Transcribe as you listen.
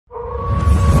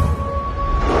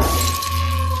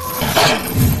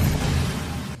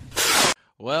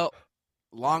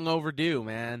long overdue,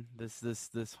 man.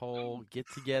 This whole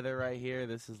get together right here.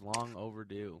 This is long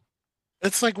overdue.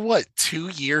 It's like what, 2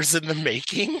 years in the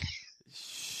making?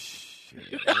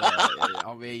 Shit.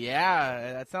 I mean,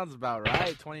 yeah, that sounds about right.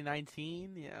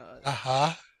 2019. Yeah.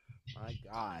 Uh-huh. My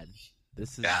God,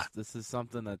 Yeah. this is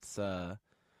something that's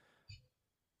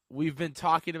we've been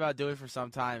talking about doing for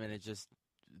some time, and it just,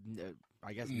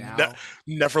 I guess now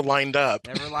Never lined up.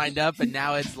 never lined up, and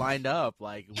now it's lined up.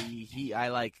 Like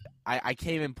I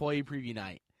came employee preview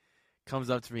night. Comes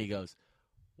up to me, he goes,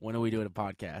 "When are we doing a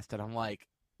podcast?" And I'm like,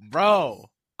 "Bro,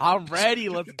 I'm ready.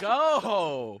 Let's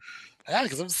go." Yeah,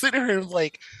 because I'm sitting here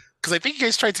like, because I think you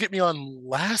guys tried to get me on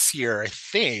last year, I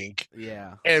think,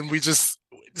 Yeah, and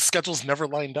the schedules never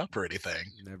lined up or anything.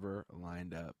 never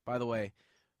lined up. By the way,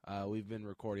 we've been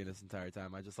recording this entire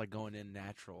time. I just like going in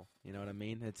natural. You know what I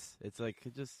mean? It's like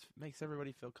it just makes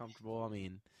everybody feel comfortable. I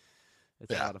mean,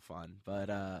 it's a lot of fun. But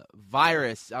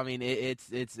Vyrus, I mean, it's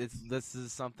this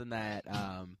is something that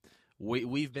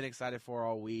we've been excited for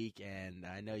all week, and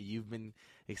I know you've been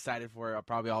excited for it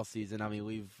probably all season. I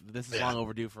mean, this is long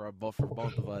overdue for both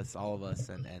of us, all of us,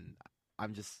 and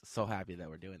I'm just so happy that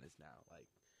we're doing this now. Like,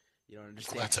 you don't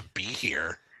understand. Glad to be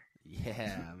here.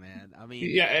 Yeah, man. I mean,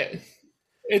 Yeah,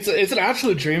 it's an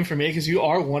absolute dream for me because you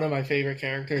are one of my favorite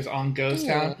characters on Ghost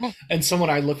Town and someone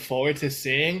I look forward to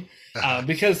seeing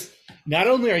because not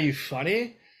only are you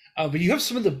funny, but you have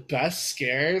some of the best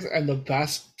scares and the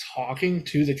best talking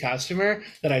to the customer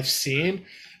that I've seen.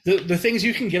 The things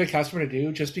you can get a customer to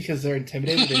do just because they're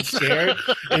intimidated and scared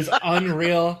is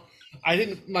unreal. I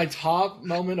think my top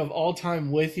moment of all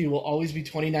time with you will always be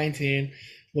 2019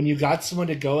 when you got someone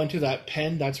to go into that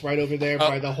pen that's right over there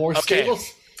by the horse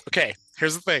stables. Okay,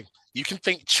 here's the thing. You can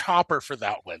thank Chopper for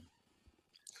that one.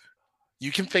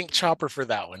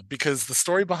 Because the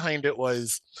story behind it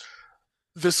was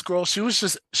this girl, she was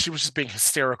just being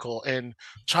hysterical, and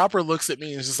Chopper looks at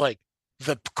me and is just like,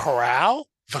 the corral,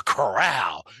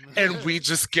 and we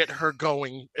just get her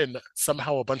going, and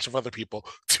somehow a bunch of other people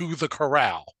to the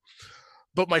corral.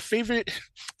 But my favorite,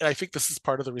 and I think this is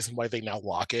part of the reason why they now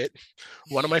lock it,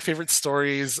 one of my favorite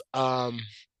stories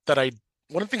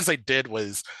one of the things I did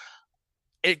was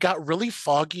it got really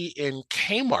foggy in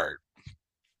Kmart,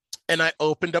 and I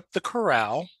opened up the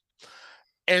corral,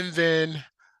 and then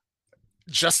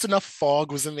just enough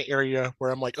fog was in the area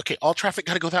where I'm like, okay, all traffic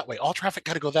got to go that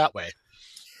way.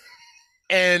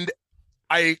 And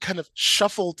I kind of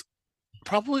shuffled,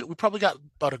 we probably got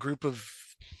about a group of,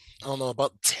 I don't know,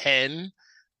 about 10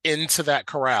 into that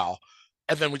corral.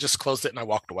 And then we just closed it and I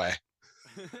walked away.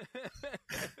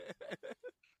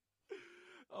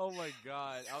 Oh my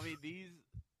God. I mean,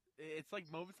 it's like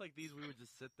moments like these we would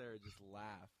just sit there and just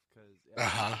laugh because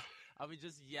I mean,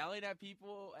 just yelling at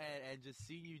people and just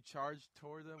seeing you charge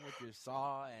toward them with your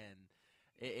saw, and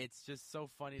it's just so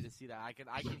funny to see that. I can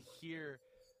hear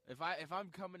if I'm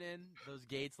coming in those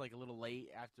gates like a little late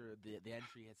after the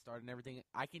entry had started and everything,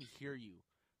 I can hear you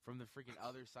from the freaking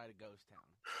other side of Ghost Town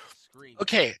screaming.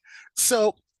 Okay,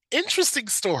 so interesting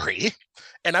story,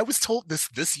 and I was told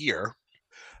this year.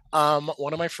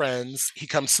 One of my friends, he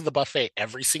comes to the buffet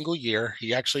every single year.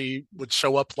 He actually would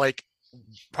show up like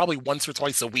probably once or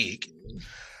twice a week.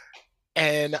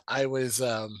 And I was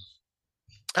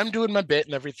I'm doing my bit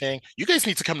and everything. You guys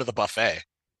need to come to the buffet.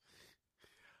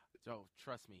 So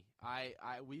trust me,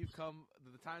 we've come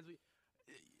the times we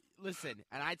listen,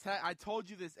 and I told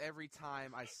you this every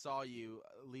time I saw you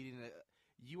leading it.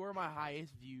 You are my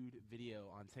highest viewed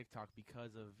video on TikTok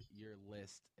because of your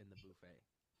list in the buffet.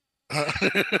 I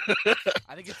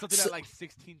think it's something at like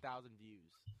 16,000 views.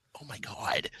 Oh my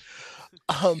God.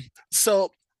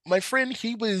 So my friend,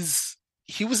 he was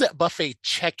at buffet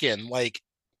check-in, like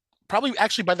probably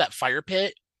actually by that fire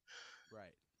pit.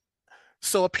 Right.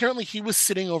 So apparently he was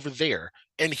sitting over there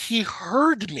and he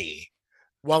heard me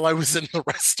while I was in the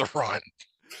restaurant.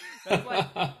 That's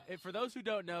like, for those who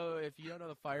don't know, if you don't know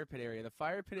the fire pit area, the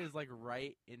fire pit is like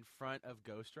right in front of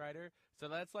Ghost Rider. So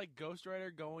that's like Ghost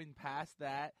Rider going past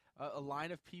that, a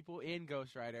line of people in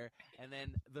Ghost Rider, and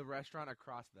then the restaurant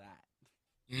across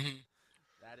that. Mm-hmm.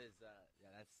 That is,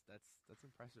 that's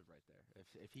impressive right there.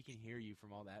 If he can hear you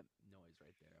from all that noise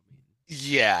right there, I mean,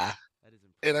 yeah, that is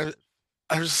impressive. And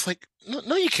I was just like,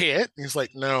 no, you can't. He's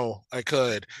like, no, I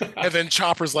could. And then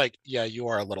Chopper's like, yeah, you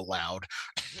are a little loud.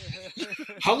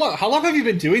 How long have you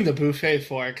been doing the buffet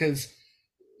for? Because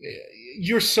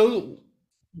you're so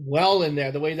well in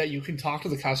there, the way that you can talk to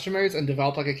the customers and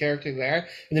develop like a character there,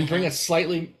 and then bring a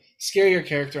slightly scarier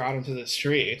character out into the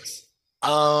streets.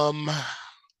 I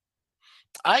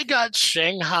got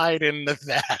shanghaied into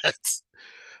that.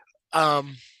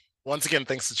 Once again,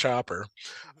 thanks to Chopper.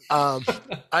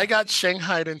 I got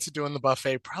shanghaied into doing the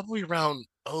buffet probably around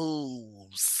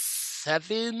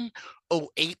 07,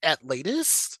 08 at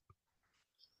latest.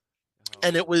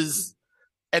 And it was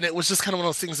just kind of one of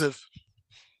those things of,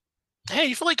 hey,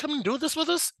 you feel like coming and do this with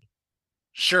us?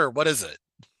 Sure, what is it?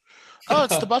 Oh,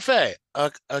 it's the buffet.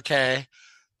 Okay.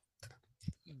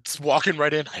 Just walking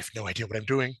right in. I have no idea what I'm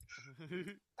doing.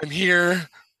 I'm here.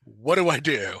 What do I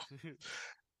do?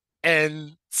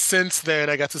 And since then,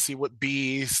 I got to see what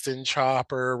Beast and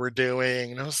Chopper were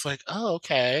doing. And I was like, oh,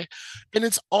 okay. And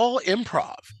it's all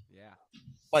improv. Yeah.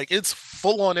 Like, it's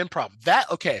full on improv.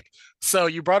 Okay. So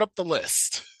you brought up the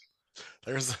list.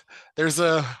 There's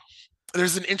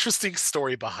an interesting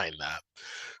story behind that.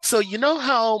 So you know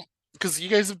how, because you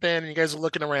guys are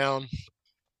looking around,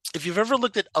 if you've ever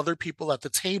looked at other people at the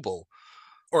table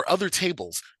or other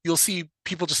tables, you'll see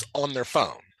people just on their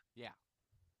phone. Yeah.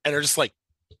 And they're just like,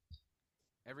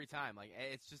 every time, like,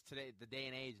 it's just today, the day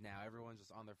and age now, everyone's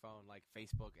just on their phone, like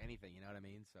Facebook, anything, you know what I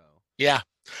mean? So yeah.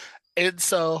 And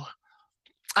so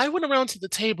I went around to the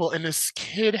table, and this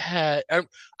kid had,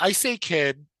 I say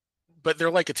kid, but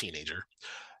they're like a teenager.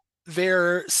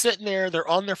 They're sitting there, they're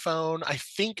on their phone. I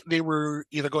think they were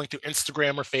either going through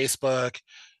Instagram or Facebook.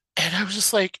 And I was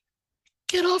just like,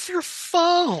 get off your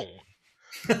phone.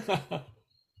 And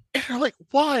they're like,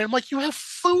 why? I'm like, you have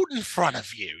food in front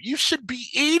of you. You should be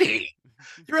eating.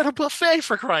 You're at a buffet,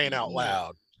 for crying out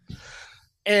loud.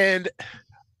 And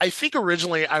I think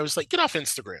originally I was like, get off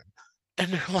Instagram.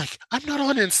 And they're like, I'm not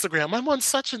on Instagram. I'm on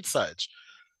such and such.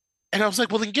 And I was like,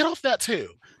 well, then get off that too.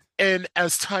 And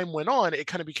as time went on, it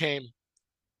kind of became,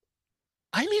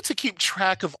 I need to keep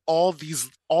track of all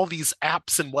these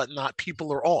apps and whatnot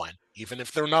people are on, even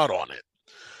if they're not on it.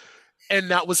 And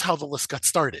that was how the list got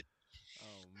started.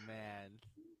 Oh man.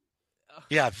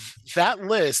 Yeah, that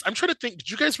list. I'm trying to think, did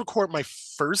you guys record my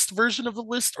first version of the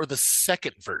list or the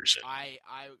second version? I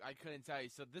couldn't tell you.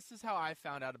 So this is how I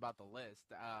found out about the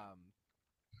list.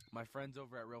 My friends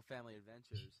over at Real Family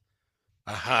Adventures,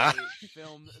 they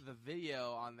filmed the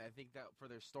video on, I think, that for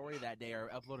their story that day, or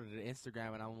uploaded it to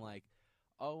Instagram, and I'm like,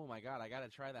 oh my god, I gotta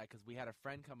try that, because we had a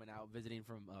friend coming out visiting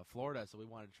from Florida, so we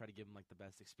wanted to try to give him like the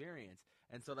best experience.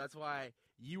 And so that's why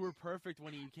you were perfect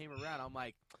when you came around. I'm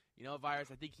like, you know,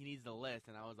 Vyrus, I think he needs the list.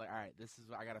 And I was like, all right,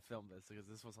 I gotta film this because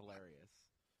this was hilarious.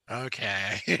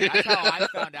 Okay. That's how I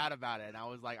found out about it. And I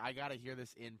was like, I gotta hear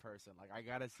this in person. Like, I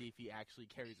gotta see if he actually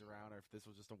carries around or if this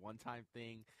was just a one-time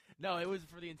thing. No, it was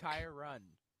for the entire run.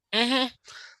 Mm-hmm.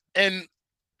 And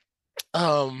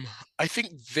I think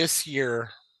this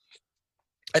year,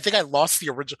 I think I lost the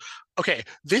original. Okay,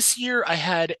 this year I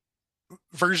had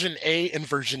version A and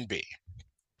version B.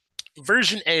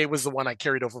 Version A was the one I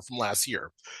carried over from last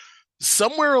year.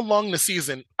 Somewhere along the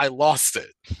season, I lost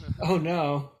it. Oh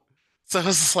no. So I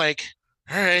was just like,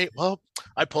 all right, well,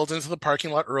 I pulled into the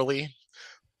parking lot early,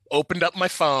 opened up my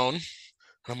phone, and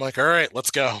I'm like, all right,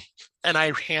 let's go. And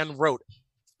I hand wrote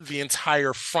the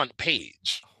entire front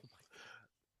page.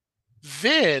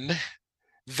 Then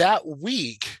that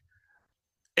week,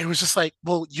 it was just like,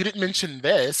 well, you didn't mention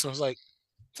this. And I was like,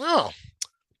 oh,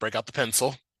 break out the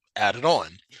pencil, add it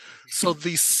on. So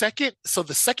the second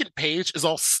page is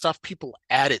all stuff people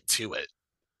added to it.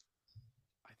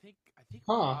 I think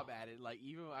Rob added, like,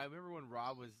 even I remember when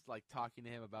Rob was like talking to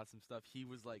him about some stuff, he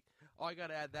was like, oh, I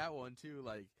gotta add that one too.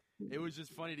 Like, it was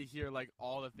just funny to hear like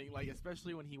all the things, like,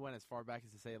 especially when he went as far back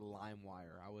as to say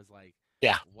LimeWire. I was like,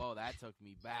 yeah, whoa, that took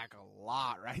me back a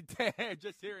lot right there.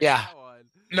 Just hearing that one.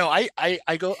 No, I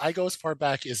go as far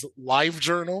back as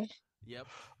LiveJournal. Yep.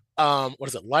 What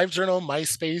is it? LiveJournal,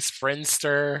 MySpace,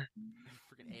 Friendster,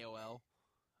 freaking AOL.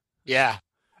 Yeah,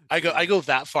 I go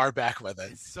that far back with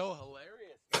it. It's so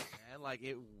hilarious, man. Like,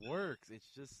 it works.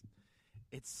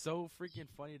 It's so freaking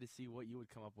funny to see what you would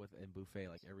come up with in buffet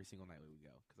like every single night we would go.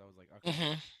 Because I was like,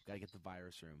 okay, gotta get the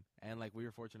Vyrus room, and like we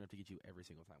were fortunate enough to get you every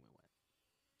single time we went.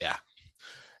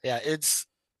 Yeah, it's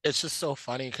just so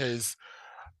funny because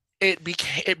it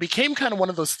became kind of one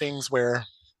of those things where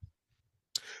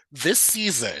this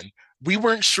season we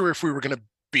weren't sure if we were going to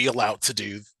be allowed to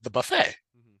do the buffet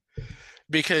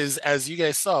because, as you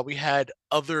guys saw, we had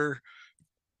other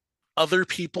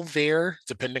people there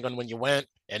depending on when you went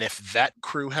and if that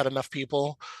crew had enough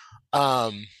people.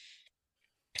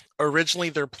 Originally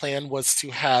their plan was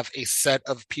to have a set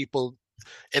of people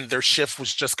and their shift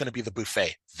was just going to be the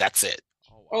buffet. That's it.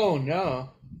 Oh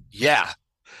no. Yeah.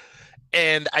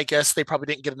 And I guess they probably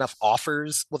didn't get enough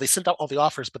offers. Well, they sent out all the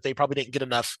offers, but they probably didn't get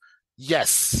enough.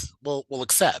 Yes, we'll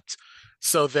accept.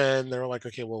 So then they were like,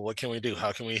 okay, well, what can we do?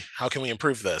 How can we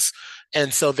improve this?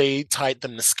 And so they tied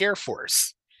them to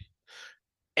Scareforce.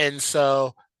 And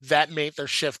so that made their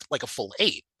shift like a full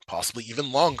 8, possibly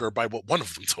even longer by what one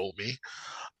of them told me.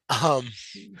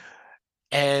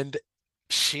 And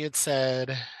she had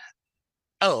said,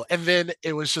 oh, and then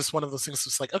it was just one of those things.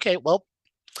 It's like, okay, well,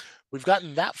 we've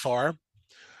gotten that far.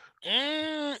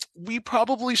 We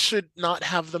probably should not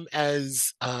have them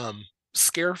as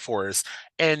scare force.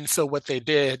 And so what they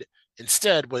did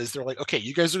instead was they're like, okay,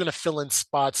 you guys are going to fill in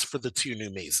spots for the 2 new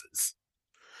mazes,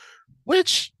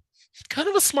 which kind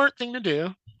of a smart thing to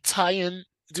do.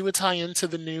 Do a tie-in to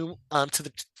the new to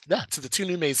the 2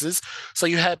 new mazes. So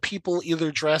you had people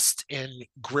either dressed in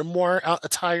grimoire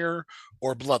attire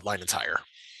or bloodline attire.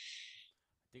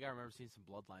 I think I remember seeing some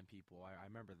bloodline people. I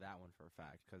remember that one for a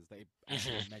fact because they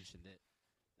actually mentioned it.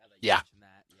 Now that you mentioned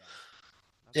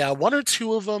that, yeah, one or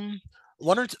two of them.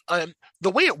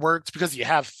 The way it worked, because you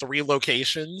have 3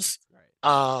 locations.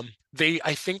 Right.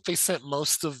 I think they sent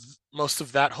most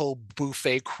of that whole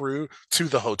buffet crew to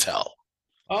the hotel.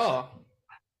 Oh.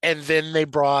 And then they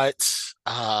brought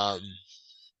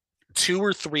 2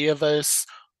 or 3 of us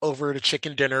over to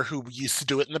chicken dinner who used to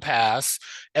do it in the past,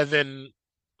 and then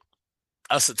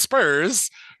us at Spurs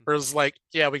was like,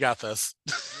 yeah, we got this.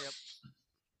 Yep.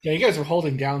 Yeah, you guys were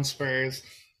holding down Spurs.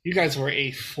 You guys were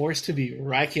a force to be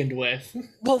reckoned with.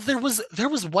 Well, there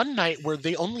was one night where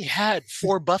they only had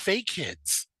 4 buffet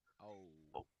kids.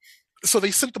 Oh. So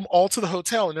they sent them all to the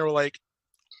hotel, and they were like,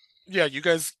 yeah, you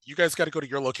guys got to go to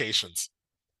your locations.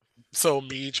 So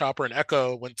me, Chopper, and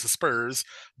Echo went to Spurs.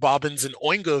 Bobbins and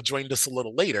Oingo joined us a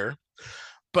little later.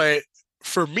 But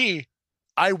for me,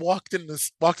 I walked into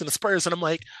Spurs, and I'm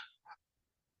like,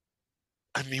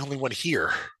 I'm the only one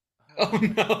here. Oh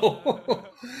no!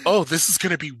 Oh, this is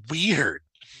gonna be weird.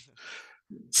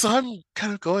 So I'm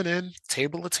kind of going in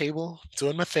table to table,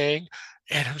 doing my thing,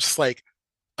 and I'm just like,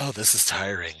 oh, this is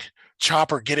tiring.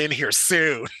 Chopper, get in here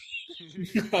soon.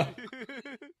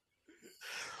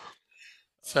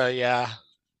 So yeah.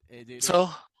 Hey, dude, so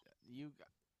you,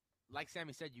 like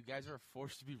Sammy said, you guys are a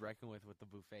force to be reckoned with the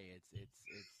buffet. It's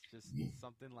just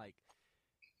something like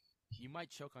you might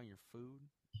choke on your food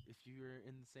if you're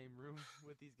in the same room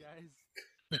with these guys.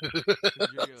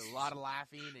 You're gonna a lot of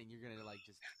laughing, and you're gonna like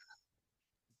just.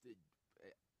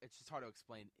 It's just hard to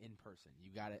explain in person.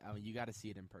 You got to see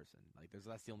it in person. Like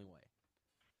that's the only way.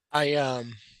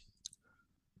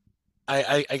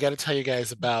 I got to tell you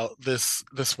guys about this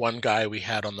one guy we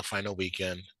had on the final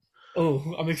weekend.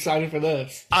 Oh, I'm excited for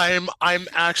this. I'm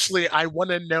actually, I want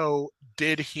to know,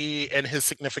 did he and his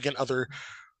significant other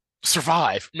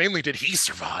survive? Mainly, did he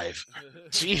survive?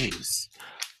 Jeez.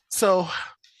 So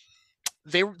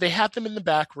they had them in the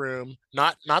back room,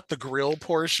 not the grill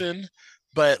portion,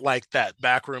 but like that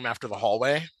back room after the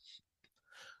hallway.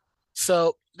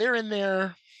 So they're in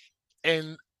there,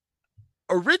 and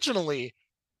originally,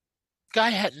 guy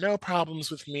had no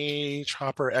problems with me,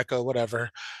 Chopper, Echo, whatever.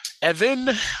 And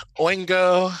then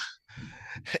Oingo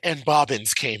and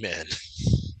Bobbins came in.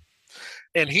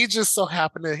 And he just so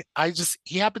happened to,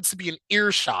 he happens to be an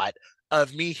earshot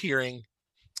of me hearing,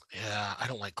 yeah, I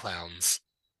don't like clowns.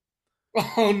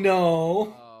 Oh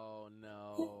no. Oh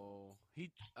no.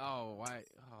 Why?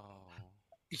 Oh.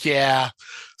 Yeah.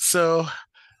 So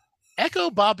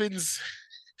Echo, Bobbins,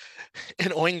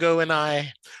 and Oingo and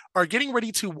I are getting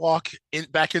ready to walk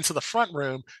back into the front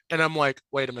room, and I'm like,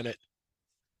 wait a minute.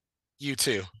 You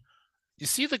two. You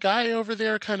see the guy over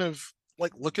there kind of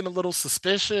like looking a little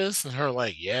suspicious? And her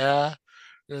like, yeah.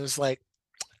 And it's like,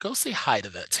 go say hi to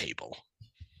that table.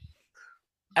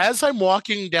 As I'm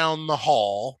walking down the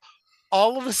hall,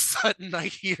 all of a sudden I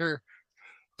hear,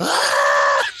 ah!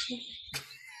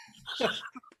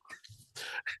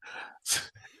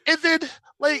 And then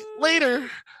like later,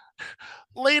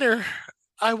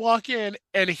 I walk in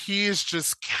and he's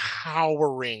just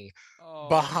cowering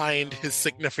behind his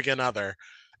significant other.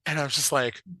 And I'm just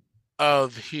like, oh,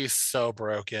 he's so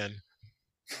broken.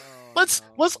 Let's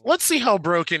see how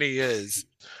broken he is.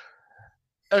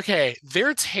 Okay,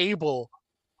 their table.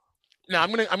 Now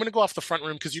I'm gonna go off the front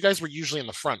room because you guys were usually in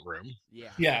the front room.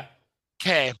 Yeah.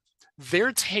 Okay.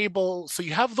 Their table, so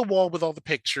you have the wall with all the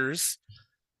pictures,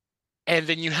 and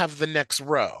then you have the next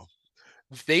row.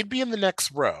 They'd be in the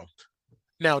next row.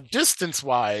 Now,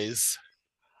 distance-wise,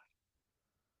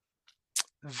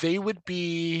 they would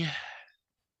be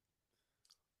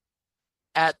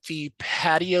at the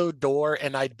patio door,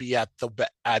 and I'd be at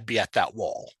that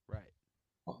wall. Right.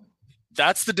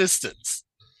 That's the distance.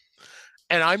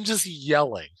 And I'm just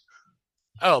yelling.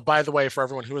 Oh, by the way, for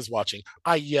everyone who is watching,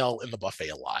 I yell in the buffet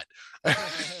a lot.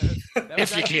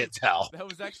 If you can't tell. That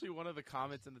was actually one of the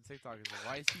comments in the TikTok. Is like,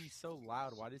 why is he so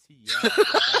loud? Why does he yell?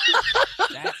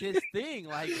 That's his thing.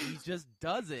 Like, he just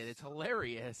does it. It's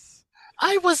hilarious.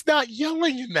 I was not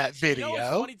yelling in that You video. know what's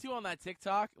funny too on that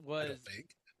TikTok I don't think.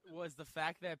 was the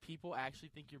fact that people actually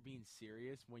think you're being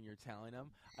serious when you're telling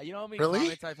them. You know how many Really?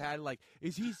 comments I've had like,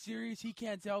 "Is he serious? He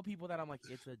can't tell people that." I'm like,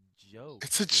 "It's a joke.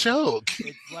 It's a joke.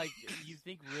 It's like you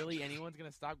think really anyone's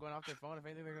gonna stop going off their phone? If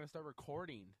anything, they're gonna start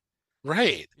recording."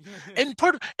 Right. And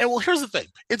well, here's the thing.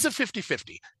 It's a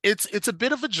 50-50. It's a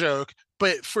bit of a joke,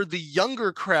 but for the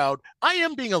younger crowd, I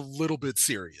am being a little bit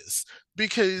serious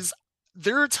because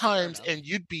there are times enough. and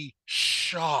you'd be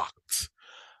shocked.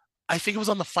 I think it was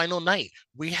on the final night.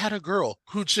 We had a girl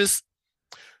who just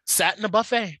sat in a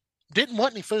buffet, didn't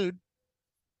want any food.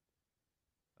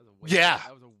 Yeah.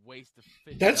 That was a waste of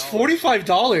 $50. That's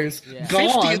 $45. Yeah. 50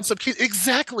 Gone. and some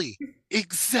exactly.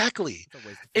 Exactly. It's a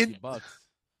waste of $50.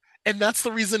 And that's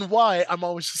the reason why I'm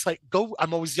always just like,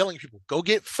 I'm always yelling at people, go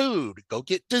get food, go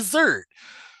get dessert,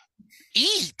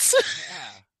 eat.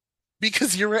 Yeah.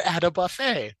 Because you're at a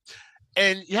buffet.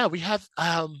 And yeah, we have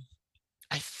I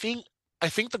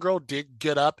think the girl did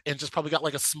get up and just probably got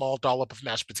like a small dollop of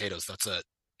mashed potatoes. That's it.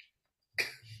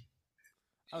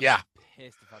 I was Yeah.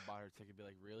 pissed if I bought her a ticket. Be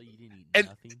like, really? You didn't eat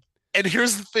nothing? And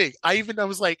here's the thing. I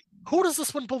was like, who does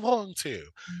this one belong to?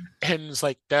 And it's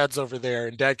like, Dad's over there.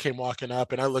 And Dad came walking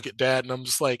up, and I look at Dad, and I'm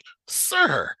just like,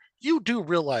 sir, you do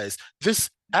realize this.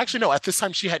 Actually, no, at this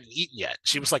time she hadn't eaten yet.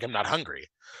 She was like, I'm not hungry.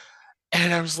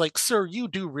 And I was like, sir, you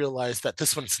do realize that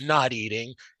this one's not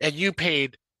eating, and you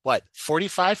paid what,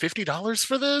 $45, $50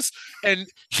 for this? And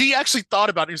he actually thought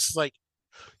about it. He's just like,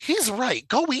 he's right.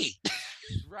 Go eat.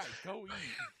 Right, go eat.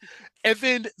 And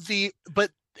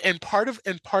then part of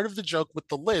the joke with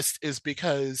the list is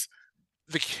because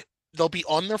they'll be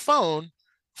on their phone,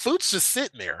 food's just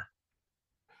sitting there,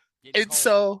 Getting and cold.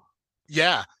 so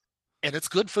yeah, and it's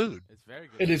good food. It's very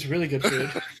good. It is really good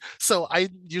food. So I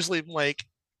usually am like,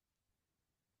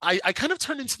 I kind of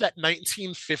turn into that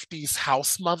 1950s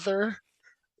house mother,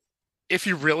 if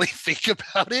you really think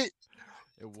about it.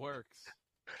 It works.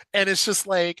 And it's just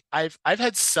like I've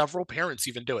had several parents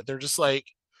even do it. They're just like,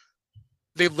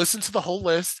 they listen to the whole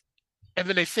list, and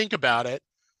then they think about it,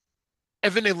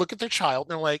 and then they look at their child,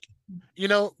 and they're like, you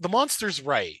know, the monster's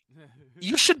right.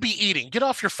 You should be eating. Get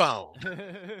off your phone.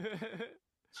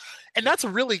 And that's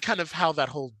really kind of how that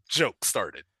whole joke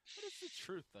started. But it's the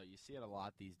truth, though. You see it a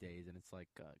lot these days, and it's like,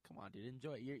 come on, dude,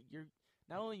 enjoy it. You're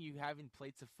not only you having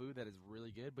plates of food that is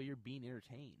really good, but you're being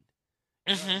entertained.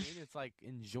 You know what I mean? It's like,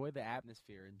 enjoy the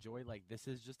atmosphere. Enjoy, like, this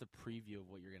is just a preview of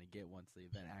what you're gonna get once the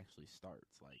event actually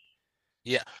starts. Like,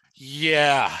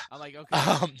 yeah. I'm like,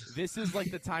 okay, this is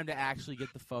like the time to actually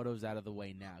get the photos out of the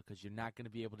way now, because you're not gonna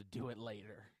be able to do it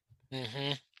later.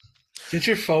 Mm-hmm. Get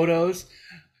your photos.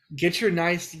 Get your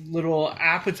nice little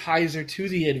appetizer to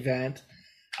the event,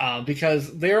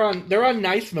 because they're on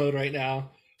nice mode right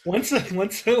now. Once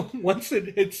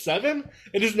it hits 7,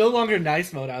 it is no longer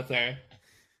nice mode out there.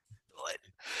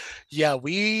 Yeah,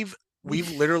 we've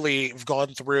literally gone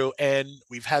through, and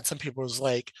we've had some people who's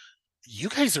like, you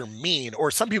guys are mean,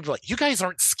 or some people are like, you guys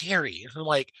aren't scary. And I'm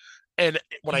like, and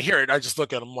when I hear it, I just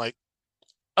look at them like,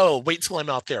 oh, wait till I'm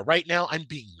out there. Right now, I'm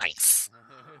being nice.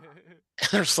 And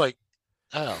they're just like,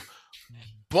 oh.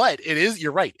 But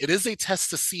you're right. It is a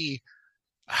test to see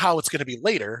how it's going to be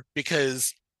later,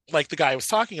 because like the guy I was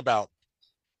talking about,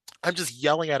 I'm just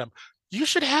yelling at him, you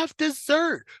should have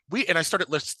dessert. And I started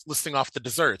listing off the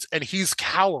desserts, and he's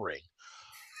cowering.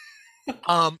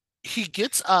 He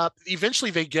gets up,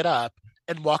 eventually they get up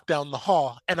and walk down the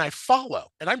hall, and I follow,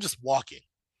 and I'm just walking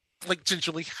like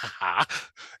gingerly.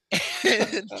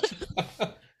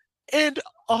 And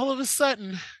all of a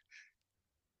sudden,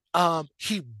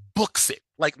 he books it,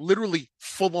 like literally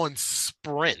full on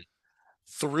sprint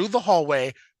through the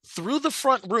hallway, through the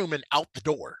front room, and out the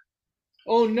door.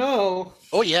 Oh no.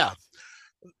 Oh yeah.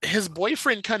 His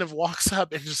boyfriend kind of walks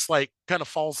up and just like kind of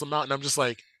follows him out, and I'm just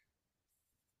like,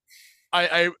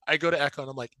 I go to Echo,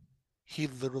 and I'm like, he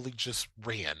literally just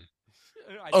ran.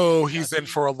 He's in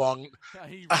for a long.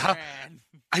 He ran.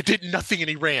 I did nothing, and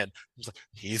he ran. I was like,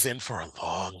 he's in for a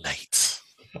long night.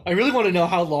 I really want to know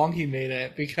how long he made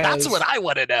it, because That's what I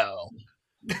want to know.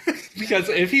 Because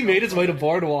if he made his way to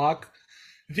Boardwalk,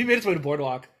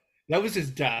 that was his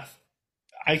death.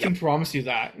 I can promise you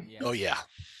that. Yeah. Oh yeah.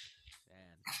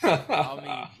 Man. I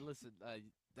mean, listen,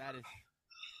 that is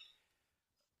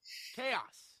chaos.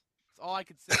 That's all I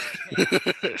could say.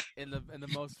 Chaos. in the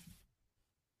most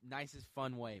nicest,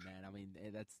 fun way, man. I mean,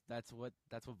 that's what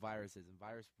Vyrus is, and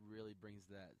Vyrus really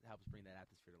helps bring that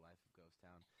atmosphere to life of Ghost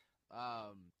Town.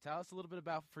 Tell us a little bit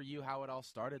about, for you, how it all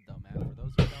started, though, man. For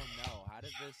those who don't know, how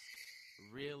did this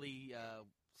really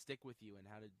stick with you, and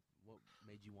what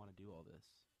made you want to do all this?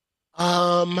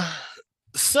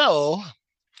 So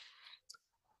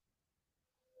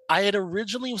I had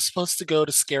originally was supposed to go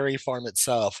to Scary Farm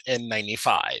itself in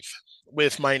 '95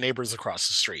 with my neighbors across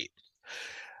the street.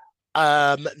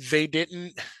 They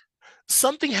didn't.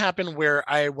 Something happened where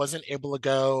I wasn't able to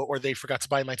go, or they forgot to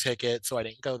buy my ticket, so I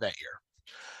didn't go that year.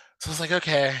 So I was like,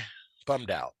 okay,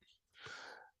 bummed out.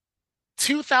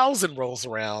 2000 rolls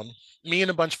around. Me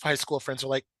and a bunch of high school friends are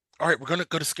like, all right, we're gonna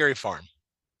go to Scary Farm.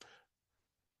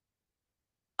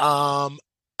 Um,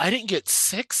 I didn't get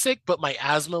sick, but my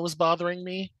asthma was bothering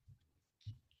me.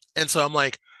 And so I'm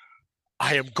like,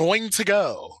 I am going to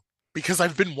go because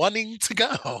I've been wanting to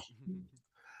go.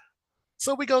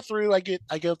 So we go through,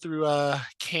 I go through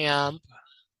camp.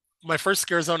 My first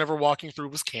scare zone ever walking through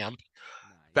was camp,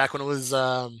 back when it was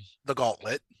the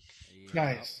gauntlet.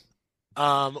 Nice.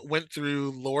 Went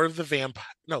through Lore of the Vampire,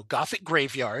 no, Gothic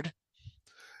Graveyard,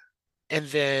 and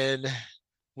then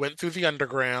went through the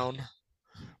underground.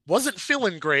 Wasn't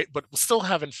feeling great, but was still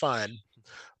having fun.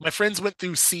 My friends went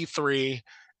through C3,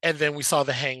 and then we saw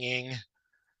the hanging,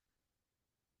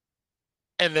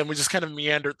 and then we just kind of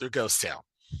meandered through Ghost Town.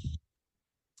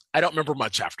 I don't remember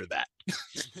much after that.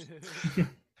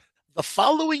 The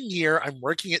following year, I'm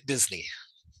working at Disney.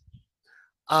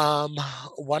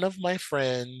 One of my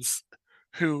friends,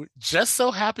 who just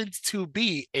so happens to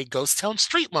be a Ghost Town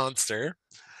street monster,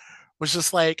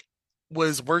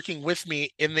 was working with me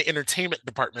in the entertainment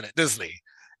department at Disney,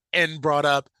 and brought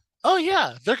up, oh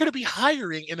yeah, they're going to be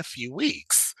hiring in a few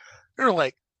weeks. We were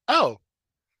like, oh,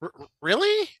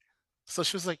 really? So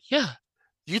she was like, yeah,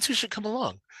 you two should come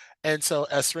along. And so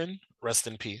Esrin, rest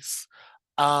in peace.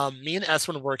 Me and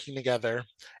Esrin were working together,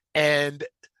 and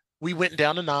we went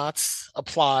down to Knott's,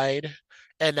 applied,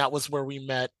 and that was where we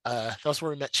met. That was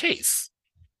where we met Chase,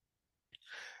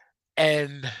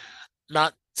 and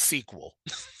not sequel,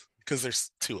 because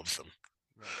there's two of them.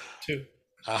 Two.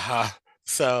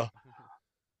 So,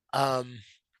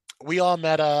 we all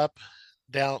met up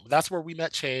down. That's where we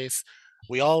met Chase.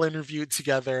 We all interviewed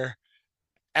together,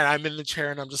 and I'm in the chair,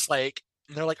 and I'm just like,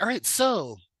 and they're like, all right,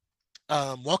 so,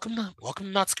 welcome to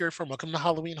Not Scared From, welcome to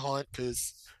Halloween Haunt,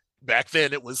 because back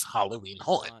then it was Halloween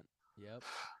Haunt. Yep.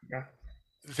 Yeah.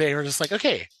 They were just like,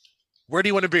 okay, where do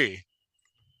you want to be?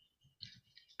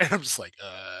 And I'm just like,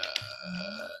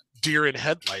 deer in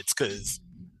headlights, because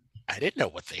I didn't know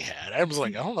what they had. I was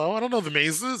like, I don't know the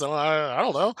mazes. I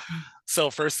don't know. So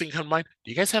first thing come to mind,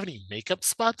 do you guys have any makeup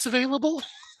spots available?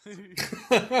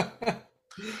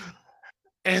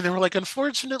 And they were like,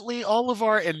 unfortunately, all of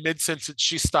our, in mid-sentence,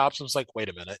 she stops and was like, wait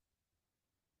a minute.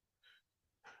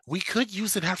 We could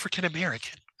use an African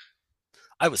American.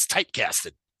 I was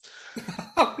typecasted.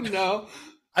 Oh, no.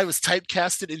 I was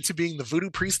typecasted into being the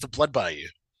voodoo priest of Blood Bayou.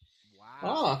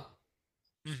 Wow.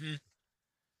 Mm-hmm.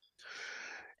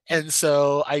 And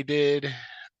so I did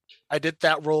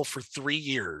that role for 3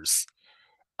 years.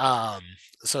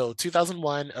 So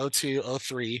 2001, 02,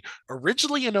 03.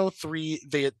 Originally in 03,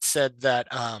 they had said that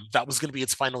that was going to be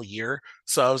its final year.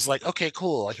 So I was like, okay,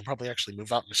 cool. I can probably actually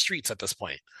move out in the streets at this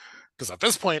point. Because at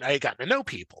this point, I had gotten to know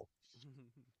people.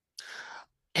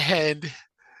 And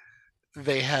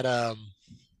they had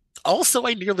also,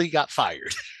 I nearly got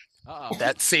fired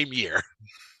that same year.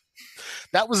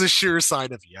 That was a sure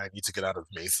sign of, yeah, I need to get out of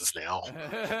mazes now.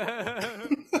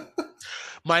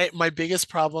 My biggest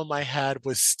problem I had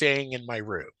was staying in my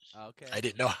room. Okay. I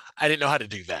didn't know how to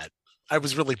do that. I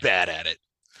was really bad at it,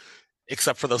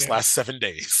 except for those last 7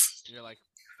 days. You're like,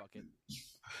 fuck it.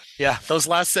 Yeah, those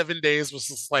last 7 days was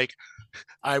just like,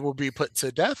 I will be put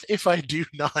to death if I do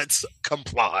not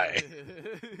comply.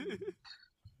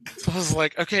 So I was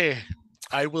like, okay,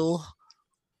 I will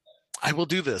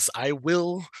do this. I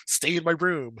will stay in my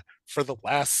room for the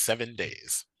last 7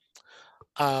 days.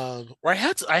 Where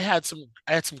I had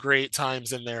some great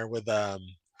times in there with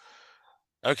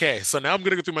okay, so now I'm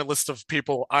gonna go through my list of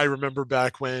people I remember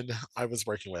back when I was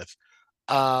working with.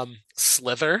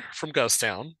 Slither from Ghost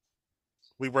Town.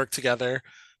 We worked together.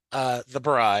 The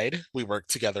Bride, we worked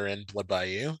together in Blood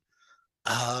Bayou.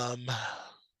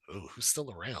 Who's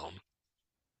still around?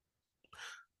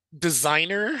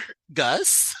 Designer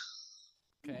Gus.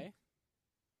 Okay.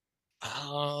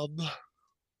 Oh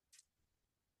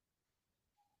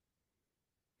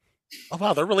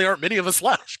wow, there really aren't many of us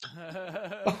left. And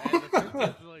the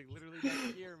princess is like literally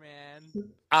next year, man.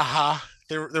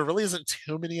 There really isn't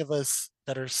too many of us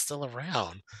that are still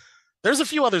around. There's a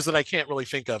few others that I can't really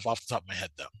think of off the top of my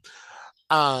head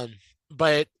though.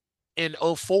 But in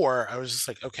 04, I was just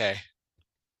like, okay,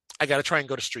 I got to try and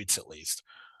go to streets at least.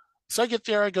 So I get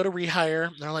there, I go to rehire,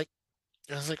 and I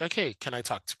was like, okay, can I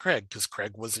talk to Craig? Because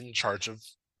Craig was in charge of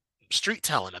street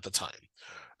talent at the time.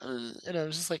 And I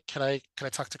was just like, can I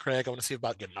talk to Craig? I want to see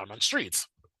about getting out on streets.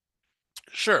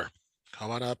 Sure.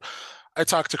 come on up. I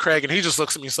talked to Craig, and he just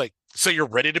looks at me. He's like, "So you're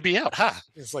ready to be out, huh?"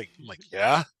 He's like, "I'm like,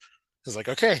 yeah." He's like,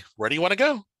 "Okay, where do you want to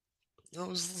go?" I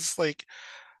was just like,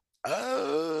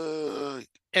 uh.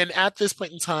 And at this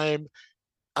point in time,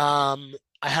 um,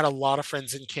 I had a lot of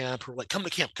friends in camp who were like, "Come to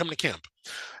camp, come to camp,"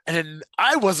 and then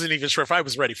I wasn't even sure if I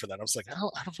was ready for that. I was like, I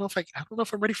don't know if I don't know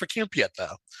if I'm ready for camp yet,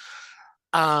 though.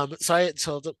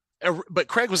 But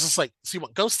Craig was just like, "So you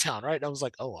want Ghost Town, right?" And I was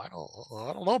like, "Oh, I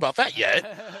don't know about that yet."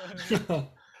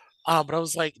 But I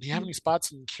was like, "Do you have any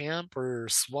spots in camp or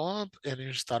swamp?" And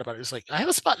he just thought about it. He was like, "I have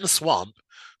a spot in the swamp,"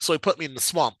 so he put me in the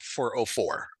swamp for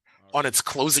 '04 on its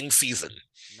closing season.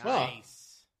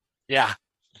 Nice. Yeah,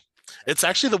 it's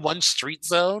actually the one street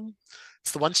zone.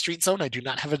 It's the one street zone I do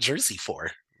not have a jersey for.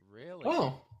 Really?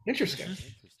 Oh, interesting.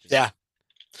 Yeah.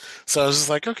 So I was just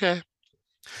like, okay.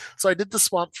 So I did the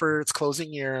swamp for its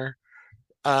closing year.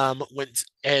 Went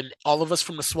and all of us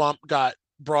from the swamp got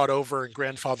brought over and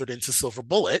grandfathered into Silver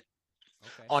Bullet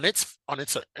on its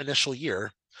initial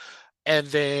year, and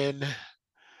then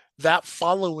that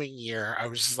following year, I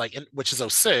was just like, which is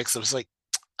 '06. I was like,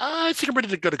 I think I'm ready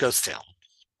to go to Ghost Town.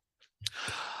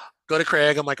 Go to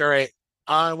Craig. I'm like, all right,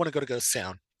 I want to go to Ghost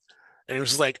Town. And it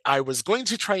was like, I was going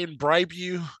to try and bribe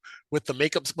you with the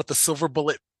makeup, with the Silver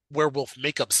Bullet werewolf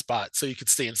makeup spot so you could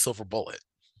stay in Silver Bullet.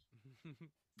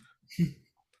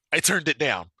 I turned it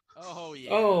down. Oh, yeah.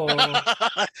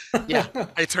 Oh. Yeah,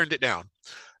 I turned it down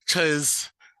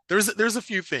because there's a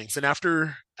few things. And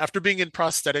after being in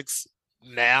prosthetics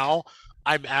now,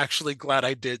 I'm actually glad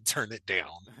I did turn it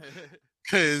down.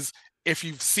 Because if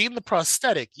you've seen the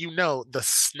prosthetic, you know the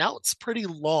snout's pretty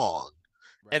long.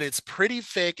 Right. And it's pretty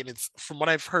thick, and it's, from what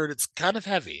I've heard, it's kind of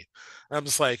heavy. And I'm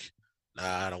just like,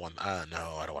 nah, I don't want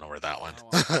to wear that one. I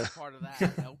don't want part of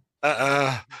that. Nope.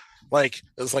 Like,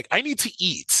 it was like, I need to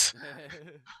eat.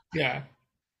 Yeah.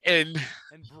 And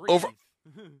breathe.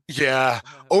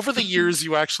 Over the years,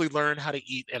 you actually learn how to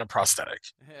eat in a prosthetic.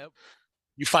 Yep.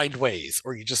 You find ways,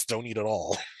 or you just don't eat at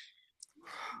all.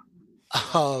 Do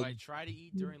I try to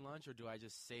eat during lunch, or do I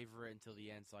just savor it until the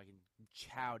end so I can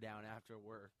chow down after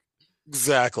work?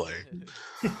 Exactly.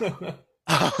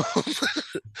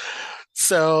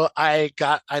 So I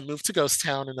moved to Ghost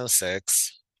Town in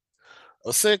 '06.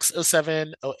 '06,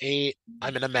 '07, '08,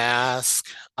 I'm in a mask.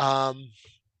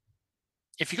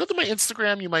 If you go to my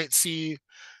Instagram, you might see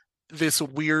this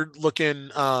weird looking,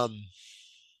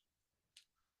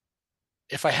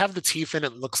 if I have the teeth in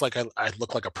it, looks like I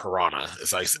look like a piranha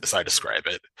as I describe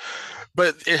it.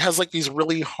 But it has like these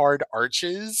really hard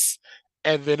arches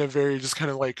and then a very just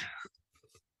kind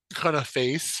of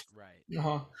face. Right.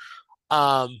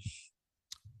 Uh-huh.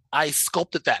 I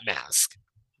sculpted that mask.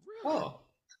 Oh.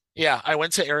 Yeah, I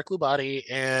went to Eric Lubati,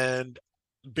 and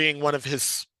being one of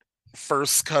his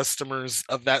first customers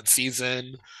of that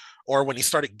season, or when he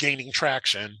started gaining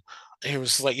traction, he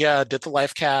was like, yeah, did the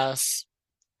life cast,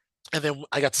 and then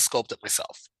I got to sculpt it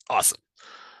myself. Awesome.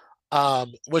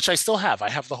 Which I still have. I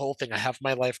have the whole thing. I have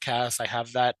my life cast. I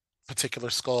have that particular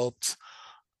sculpt.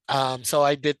 So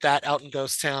I did that out in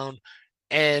Ghost Town,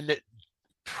 and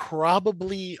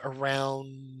probably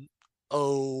around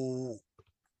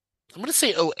I'm going to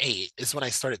say '08 is when I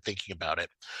started thinking about it.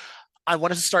 I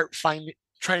wanted to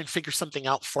try and figure something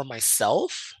out for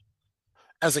myself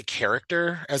as a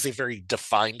character, as a very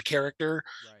defined character,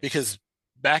 right. Because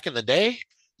back in the day,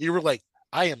 you were like,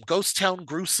 I am Ghost Town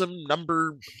Gruesome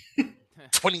number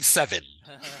 27.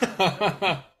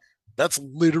 That's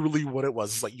literally what it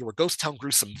was. It's like, you were Ghost Town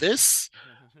Gruesome this,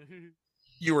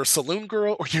 you were a saloon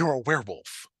girl, or you were a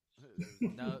werewolf.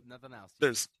 Nothing else.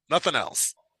 There's nothing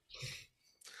else.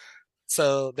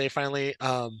 So they finally,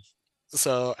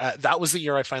 that was the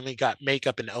year I finally got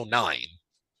makeup in '09.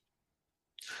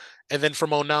 And then from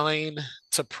 '09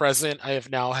 to present, I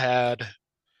have now had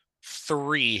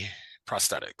three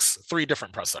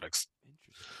different prosthetics.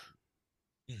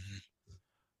 Interesting.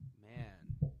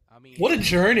 Man, I mean, what a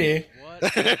journey!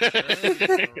 What a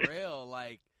journey, for real.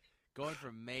 Like, going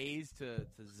from maze to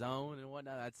zone and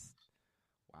whatnot. That's,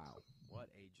 wow, what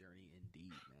a journey indeed,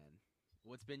 man.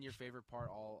 What's been your favorite part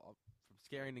all from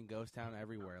scaring in Ghost Town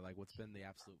everywhere? Like, what's been the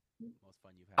absolute most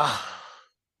fun you've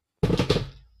had?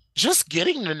 Just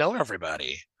getting to know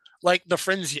everybody, like the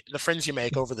friends you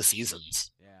make over the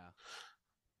seasons.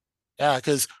 Yeah,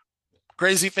 because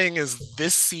crazy thing is,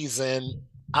 this season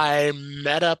I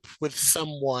met up with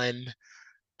someone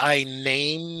I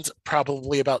named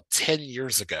probably about 10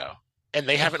 years ago, and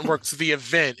they haven't worked the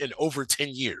event in over 10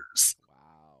 years.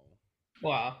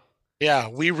 Wow. Yeah,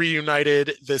 we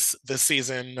reunited this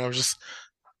season. I was just,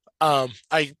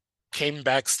 I came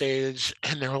backstage,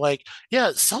 and they were like,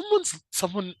 "Yeah, someone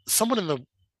in the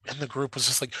in the group was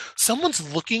just like,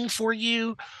 someone's looking for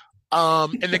you.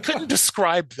 And they couldn't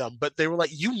describe them, but they were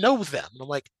like, you know them. And I'm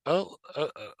like, oh,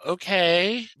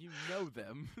 okay. You know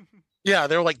them. Yeah,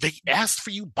 they were like, they asked for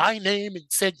you by name and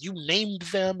said you named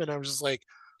them. And I was just like,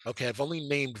 okay, I've only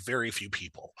named very few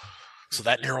people. So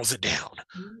that narrows it down.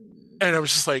 And I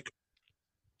was just like,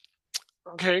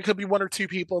 okay, it could be one or two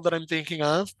people that I'm thinking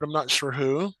of, but I'm not sure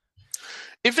who.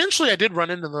 Eventually, I did run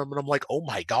into them, and I'm like, oh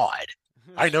my God.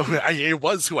 I know it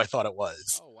was who I thought it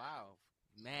was. Oh, wow.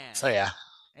 Man. So, yeah.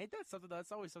 Ain't that something?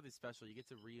 That's always something special. You get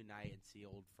to reunite and see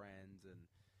old friends, and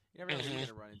you never know who you're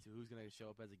gonna run into. Who's gonna show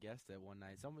up as a guest at one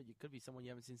night? Someone, you could be someone you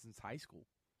haven't seen since high school.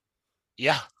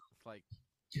 Yeah. It's like,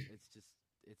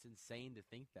 it's insane to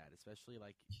think that. Especially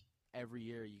like every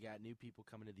year, you got new people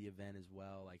coming to the event as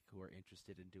well, like who are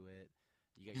interested into it.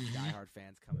 You got diehard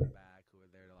fans coming back who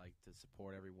are there to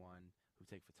support everyone who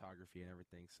take photography and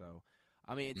everything. So,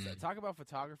 I mean, talk about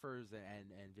photographers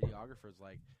and videographers.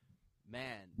 Like,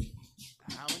 man,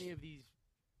 how many of these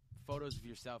photos of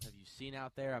yourself have you seen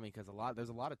out there? I mean, because there's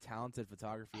a lot of talented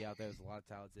photography out there. There's a lot of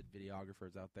talented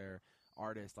videographers out there,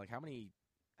 artists. Like, how many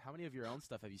of your own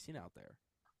stuff have you seen out there?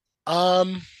 A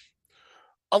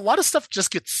lot of stuff just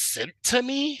gets sent to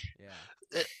me.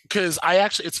 Yeah. Because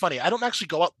it's funny. I don't actually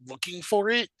go out looking for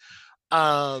it.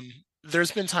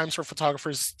 There's been times where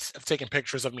photographers have taken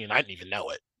pictures of me and I didn't even know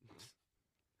it.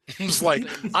 It's like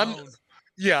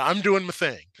I'm doing my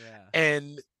thing. Yeah.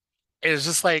 And it's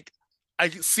just like I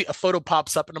see a photo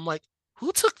pops up and I'm like,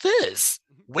 who took this?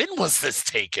 When was this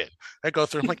taken? I go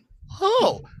through, I'm like,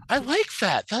 oh, I like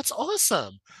that. That's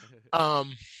awesome.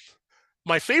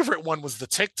 My favorite one was the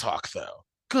TikTok though.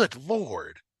 Good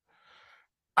Lord.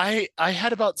 I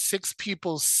had about 6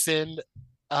 people send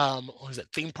what was it,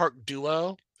 Theme Park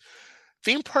Duo?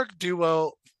 Theme Park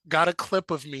Duo got a clip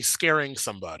of me scaring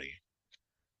somebody.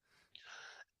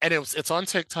 And it's on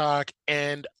TikTok,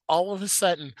 and all of a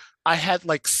sudden I had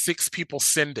like 6 people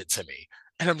send it to me.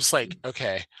 And I'm just like,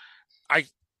 okay, how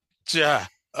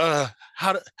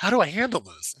do I handle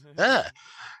this?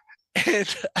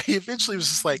 And I eventually was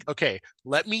just like, okay,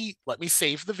 let me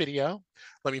save the video,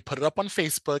 let me put it up on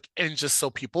Facebook, and just so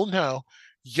people know,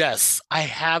 yes, I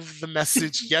have the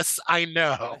message. Yes, I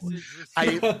know.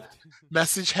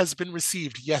 Message has been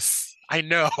received. Yes, I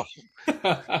know.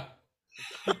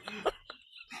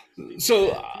 So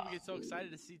people get so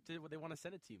excited to see what they want to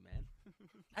send it to you,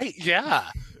 man. Yeah,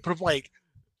 but I'm like,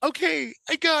 okay,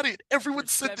 I got it. Everyone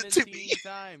sent it to me. 17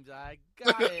 times. I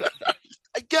got it.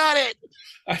 I got it.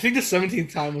 I think the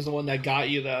 17th time was the one that got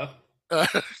you, though.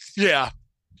 Yeah.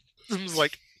 I'm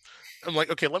like,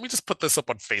 okay, let me just put this up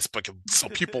on Facebook so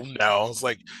people know. I was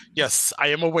like, yes, I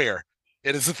am aware.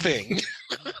 It is a thing.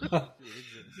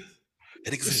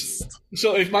 It exists.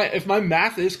 So if my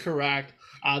math is correct,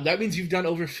 that means you've done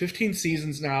over 15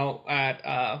 seasons now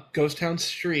at Ghost Town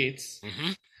Streets.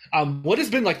 Mm-hmm. What has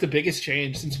been like the biggest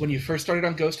change since when you first started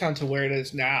on Ghost Town to where it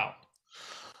is now?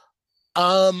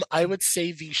 I would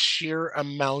say the sheer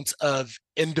amount of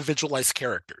individualized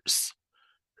characters.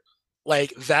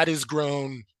 Like, that has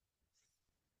grown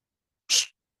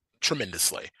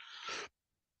tremendously.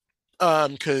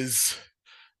 Because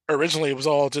originally it was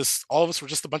all of us were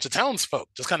just a bunch of townsfolk,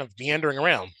 just kind of meandering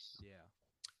around. Yeah.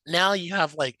 Now you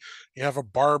have a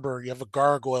barber, you have a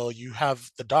gargoyle, you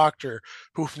have the doctor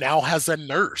who now has a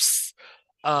nurse.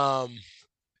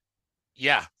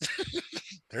 Yeah.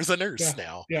 There's a nurse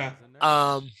now. Yeah.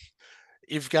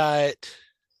 You've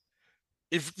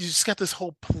just got this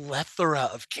whole plethora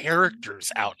of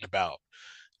characters out and about,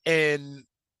 and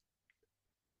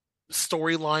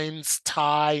storylines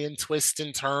tie and twist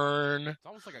and turn. It's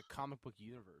almost like a comic book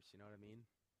universe, you know what I mean?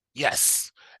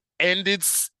 Yes. And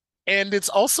it's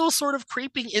also sort of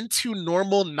creeping into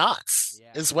normal knots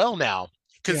as well now.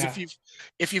 Because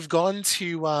if you've gone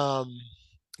to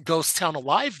Ghost Town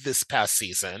Alive this past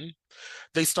season,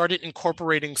 they started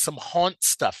incorporating some haunt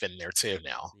stuff in there too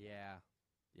now. Yeah,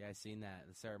 I seen that,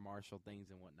 the Sarah Marshall things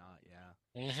and whatnot.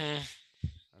 Yeah. Mm-hmm.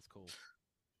 That's cool.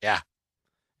 Yeah.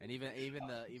 And even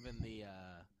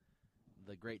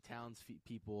the great towns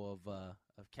people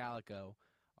of Calico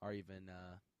are even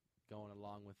going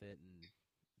along with it,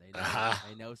 and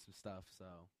they know some stuff, so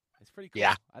it's pretty cool.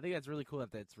 Yeah. I think that's really cool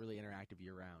that it's really interactive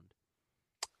year round.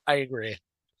 I agree.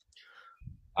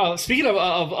 Speaking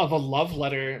of a love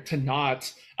letter to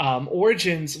Knot,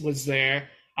 Origins was there,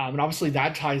 and obviously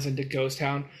that ties into Ghost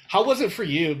Town. How was it for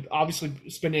you, obviously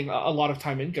spending a lot of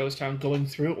time in Ghost Town, going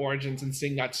through Origins and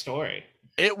seeing that story?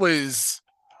 It was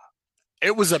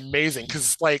amazing,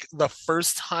 because like the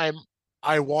first time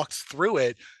I walked through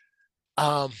it,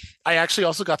 I actually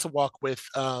also got to walk with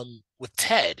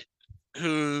Ted,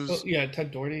 who's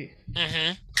Ted Doherty.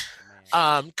 Mm-hmm.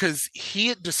 Because he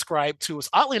had described to us,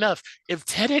 oddly enough, if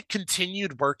Ted had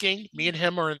continued working, me and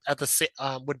him are at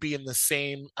the would be in the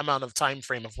same amount of time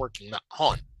frame of working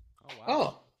on. Oh wow.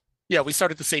 Oh, Yeah, we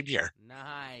started the same year.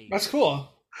 Nice. that's cool.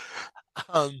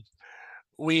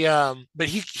 But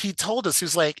he told us, he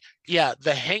was like, yeah,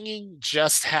 the hanging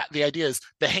just the idea is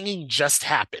the hanging just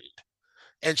happened,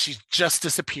 and she just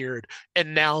disappeared,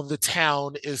 and now the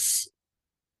town is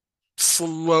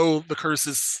the curse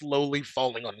is slowly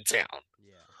falling on the town.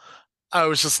 Yeah. I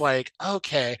was just like,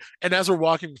 okay. And as we're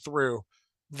walking through,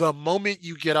 the moment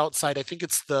you get outside, I think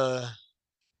it's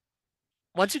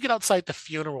once you get outside the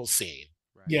funeral scene,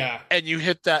 Right. Yeah. and you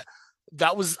hit that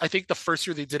was, I think, the first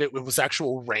year they did it was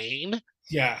actual rain.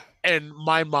 Yeah. And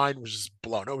my mind was just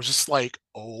blown. I was just like,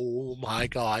 oh my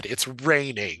God, it's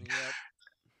raining. Yep.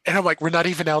 And I'm like, we're not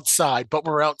even outside, but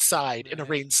we're outside in a Right.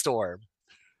 rainstorm.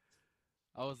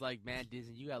 I was like, man,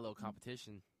 Disney, you got a little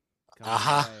competition coming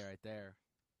Uh-huh. your way right there.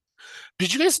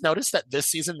 Did you guys notice that this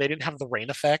season they didn't have the rain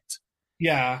effect?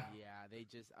 Yeah. Yeah, they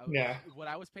just. Yeah. What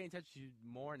I was paying attention to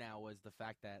more now was the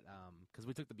fact that because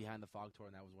we took the behind the fog tour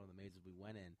and that was one of the mazes we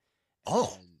went in.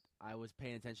 Oh. And I was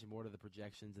paying attention more to the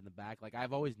projections in the back. Like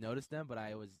I've always noticed them, but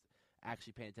I was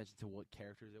actually paying attention to what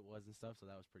characters it was and stuff. So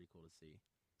that was pretty cool to see.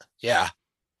 Yeah.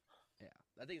 Yeah,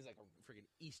 I think it's like a freaking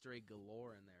Easter egg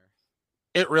galore in there.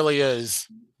 It really is.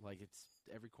 Like it's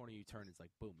every corner you turn, it's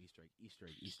like boom, Easter egg, Easter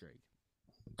egg, Easter egg.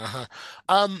 Uh-huh.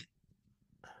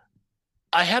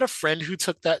 I had a friend who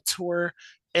took that tour,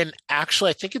 and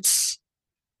actually I think it's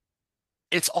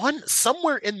on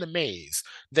somewhere in the maze.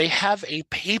 They have a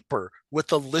paper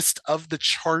with a list of the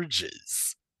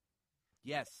charges.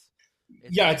 Yes.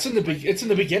 It's in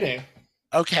the beginning.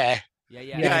 Okay.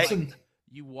 Yeah. It's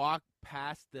You walk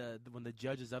past when the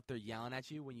judge is up there yelling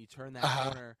at you. When you turn that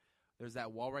corner, there's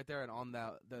that wall right there, and on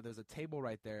there's a table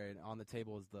right there, and on the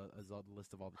table is the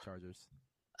list of all the chargers.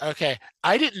 Okay.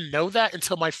 I didn't know that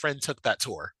until my friend took that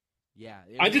tour. Yeah,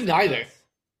 I didn't either.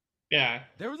 Yeah.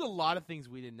 There was a lot of things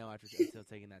we didn't know until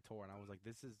taking that tour, and I was like,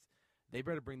 they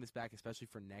better bring this back, especially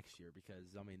for next year,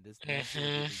 because I mean, this next year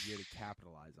will be the year to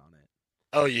capitalize on it.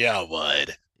 Oh yeah, it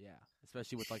would. Yeah,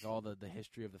 especially with like all the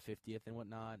history of the 50th and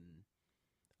whatnot, and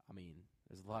I mean,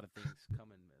 there's a lot of things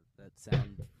coming that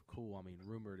sound cool. I mean,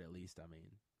 rumored at least. I mean,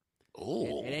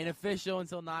 Ooh. it ain't official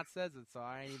until Not says it, so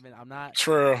I'm not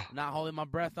True. I'm not holding my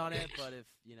breath on it, but if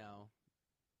it's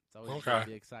always good to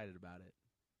be excited about it.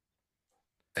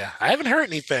 Yeah, I haven't heard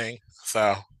anything,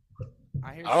 so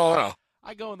I don't know.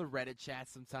 I go in the Reddit chat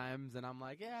sometimes, and I'm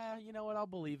like, yeah, you know what? I'll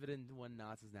believe it when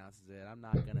Knots announces it. I'm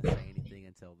not gonna say anything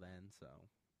until then, so.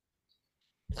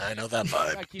 I know that I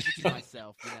vibe. gotta keep it to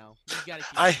myself, You gotta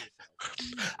keep it to yourself.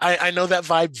 I know that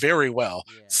vibe very well.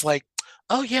 Yeah. It's like,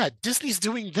 oh yeah, Disney's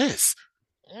doing this.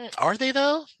 Are they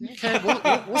though? Okay,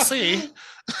 we'll see.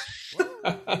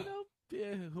 Well,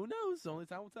 who knows? Only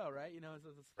time will tell, right?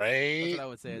 Right. That's what I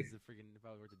would say. If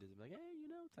I worked at Disney, like, hey,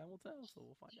 time will tell, so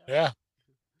we'll find out.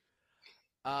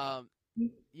 Yeah.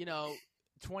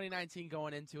 2019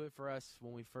 going into it for us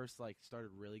when we first started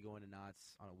really going to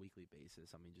Knots on a weekly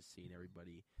basis. I mean, just seeing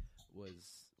everybody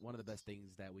was one of the best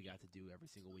things that we got to do every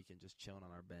single weekend. Just chilling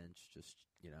on our bench, just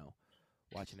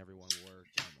watching everyone work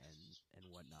and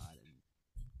whatnot. And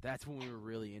that's when we were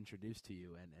really introduced to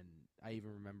you. And I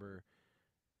even remember,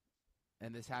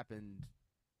 and this happened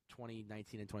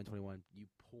 2019 and 2021. You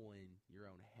pulling your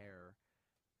own hair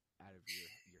out of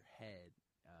your head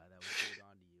that was glued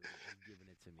onto you and giving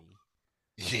it to me.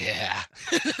 Yeah.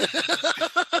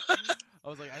 I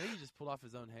was like, I think he just pulled off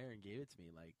his own hair and gave it to me.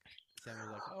 Like, Sam was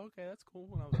like, oh, okay, that's cool.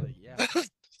 And I was like,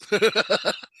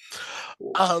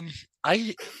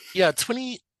 yeah.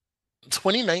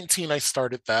 2019 I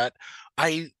started that.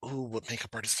 What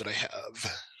makeup artist did I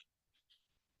have?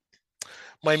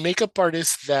 My makeup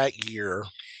artist that year,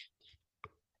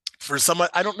 for some,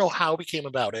 I don't know how we came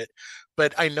about it,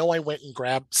 but I know I went and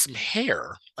grabbed some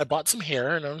hair. I bought some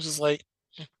hair, and I was just like,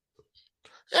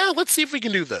 yeah, let's see if we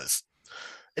can do this.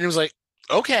 And he was like,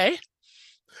 okay.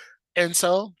 And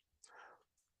so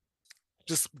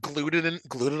just glued it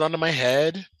onto my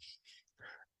head.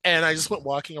 And I just went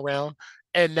walking around.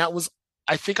 And that was,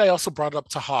 I think I also brought it up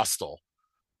to Hostel.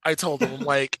 I told him,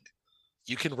 like,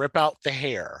 you can rip out the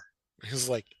hair. He was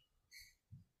like,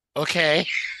 okay.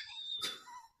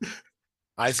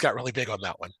 Eyes got really big on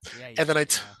that one. yeah, And then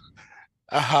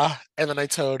and then I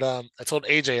told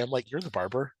AJ, I'm like, you're the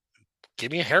barber. Give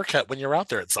me a haircut when you're out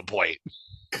there at some point.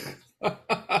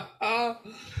 have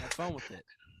fun with it.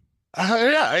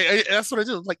 Yeah, that's what I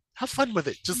do. I'm like, have fun with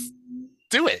it. Just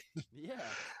do it. Yeah.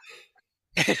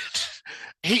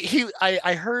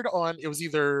 I heard on, it was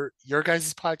either your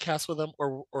guys' podcast with him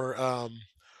or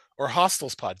or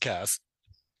Hostel's podcast,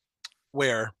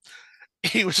 where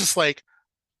he was just like,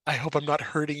 I hope I'm not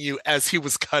hurting you as he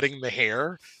was cutting the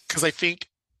hair. Because I think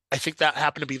that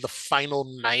happened to be the final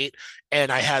night,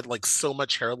 and I had like so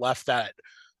much hair left that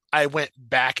I went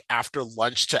back after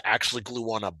lunch to actually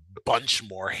glue on a bunch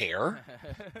more hair.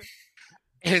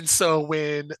 And so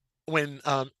when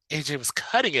AJ was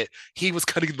cutting it, he was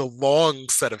cutting the long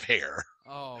set of hair.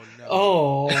 Oh no.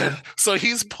 Oh. So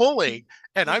he's pulling,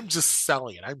 and I'm just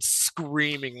selling it. I'm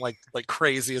screaming like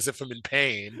crazy as if I'm in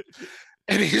pain.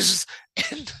 And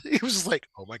and he was just like,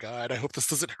 "Oh my god, I hope this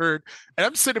doesn't hurt." And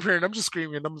I'm sitting up here and I'm just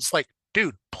screaming, and I'm just like,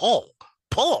 "Dude, pull."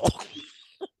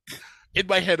 In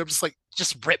my head, I'm just like,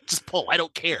 "Just rip, just pull. I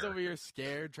don't He's care." over here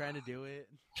scared, trying to do it.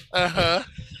 Trying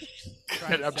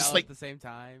to I'm just sell like, at the same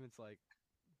time. It's like,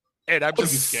 and I would be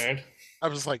scared.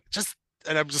 I'm just like,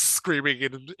 and I'm just screaming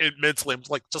and mentally, I'm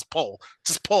like, just pull,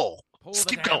 just pull pull the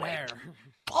keep damn going, hair.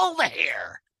 pull the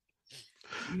hair.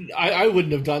 I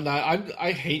wouldn't have done that.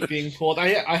 I hate being pulled.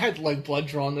 I had like blood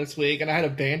drawn this week, and I had a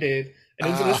band-aid, and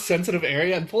it was in a sensitive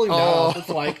area, and pulling that off, it's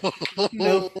like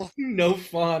no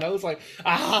fun. I was like,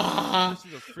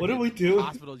 what are we doing?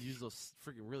 Hospitals use those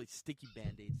freaking really sticky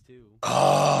band-aids too.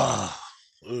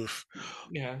 Oof.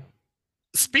 Yeah.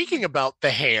 Speaking about the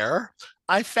hair,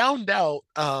 I found out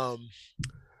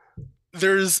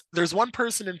there's one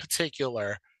person in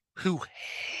particular who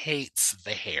hates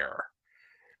the hair.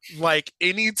 Like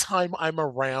anytime I'm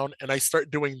around and I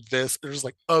start doing this, there's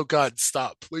like, oh god,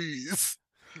 stop, please.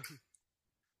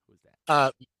 Who's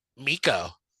that?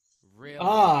 Miko. Really?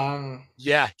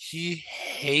 Yeah, he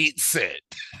hates it.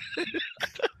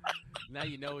 Now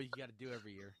you know what you got to do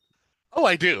every year. Oh,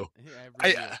 I do.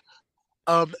 Every year.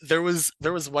 There was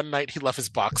one night he left his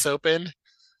box open.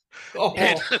 Oh.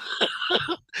 And,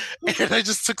 and I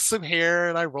just took some hair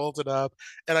and I rolled it up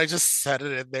and I just set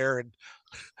it in there,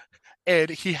 and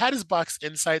he had his box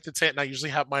inside the tent, and I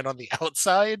usually have mine on the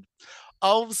outside.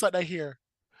 All of a sudden I hear,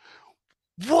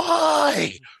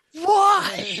 why?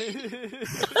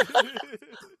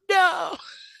 No.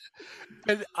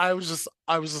 And I was just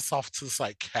off to the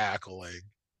side cackling.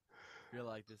 You're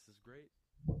like, this is great.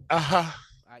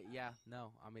 Yeah,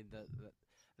 no. I mean,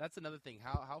 that's another thing.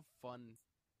 How fun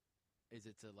is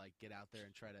it to like get out there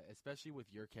and try to, especially with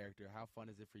your character, how fun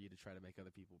is it for you to try to make other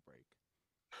people break?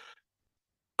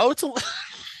 Oh, it's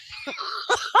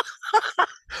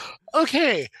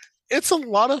okay. It's a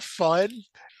lot of fun,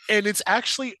 and it's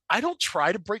actually, I don't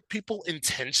try to break people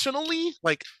intentionally,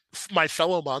 like my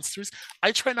fellow monsters.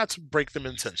 I try not to break them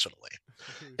intentionally.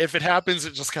 If it happens,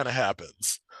 it just kind of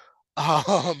happens.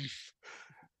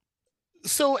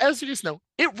 So as you guys know,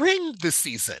 it rained this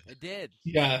season. It did.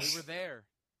 Yes. We were there.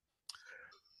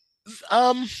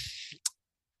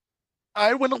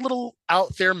 I went a little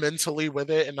out there mentally with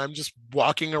it, and I'm just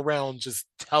walking around just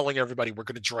telling everybody we're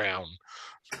gonna drown.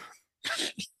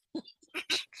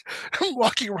 I'm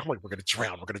walking around like, we're gonna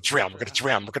drown, we're gonna drown, we're gonna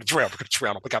drown, we're gonna drown, we're gonna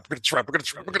drown. Oh my god, we're gonna drown, we're gonna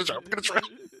drown, we're gonna drown, we're gonna drown.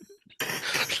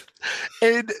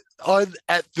 And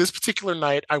at this particular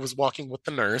night, I was walking with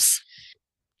the nurse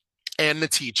and the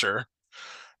teacher,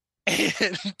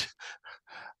 and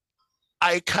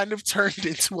I kind of turned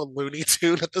into a Looney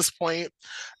Tune at this point,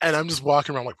 and I'm just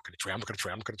walking around like, we're gonna drown, we're gonna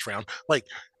drown, we're gonna drown. Like,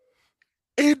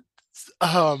 it,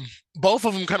 both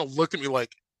of them kind of looked at me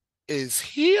like, is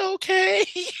he okay?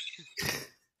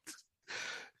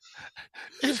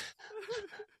 and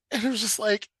it was just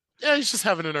like, yeah, he's just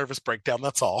having a nervous breakdown,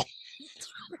 that's all.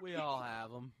 We all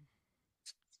have them.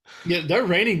 Yeah, their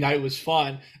raining night was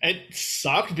fun. It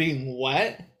sucked being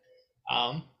wet,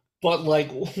 but like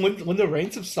when the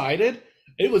rain subsided,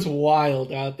 it was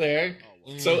wild out there.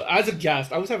 Oh, wow. So as a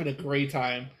guest, I was having a great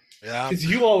time. Yeah, because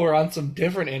you all were on some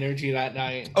different energy that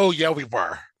night. Oh yeah, we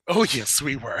were. Oh yes,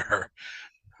 we were.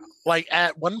 Like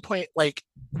at one point, like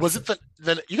was it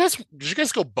did you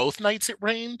guys go both nights it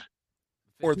rained,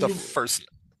 or the first?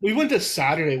 We went to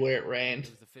Saturday where it rained.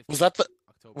 Was that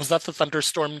the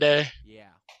thunderstorm day? Yeah.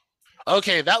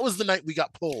 Okay, that was the night we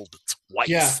got pulled twice.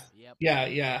 Yeah. Yep.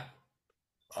 Yeah.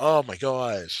 Oh my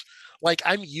gosh. Like,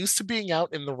 I'm used to being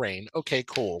out in the rain. Okay,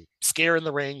 cool. Scare in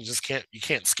the rain, you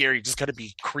can't scare, you just gotta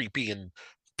be creepy and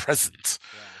present.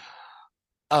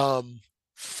 Yeah.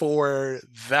 For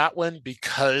that one,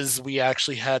 because we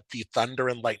actually had the thunder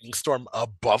and lightning storm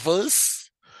above us,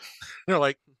 they're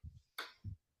like,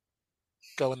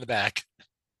 go in the back.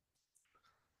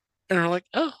 And we're like,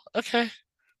 oh, okay.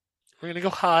 We're gonna go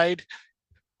hide,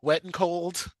 wet and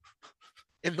cold,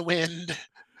 in the wind,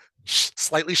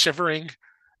 slightly shivering,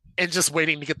 and just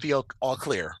waiting to get the all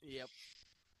clear. Yep.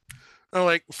 And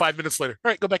like 5 minutes later, all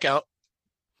right, go back out.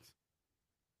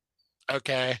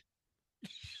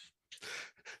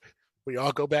 We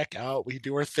all go back out. We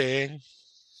do our thing.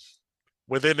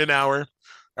 Within an hour,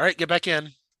 all right, get back in.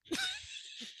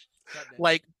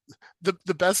 Like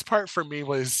the best part for me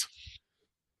was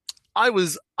I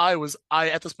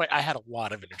at this point I had a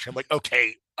lot of energy. I'm like,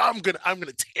 okay, I'm gonna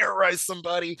terrorize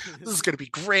somebody. This is gonna be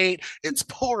great. It's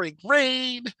pouring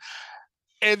rain.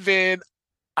 And then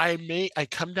I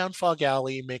come down Fog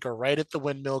Alley, make a right at the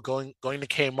windmill, going to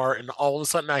Kmart, and all of a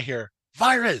sudden I hear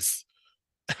Vyrus.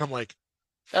 And I'm like,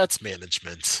 that's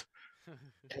management.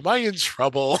 Am I in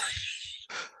trouble?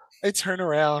 I turn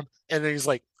around and then he's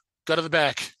like, go to the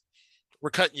back.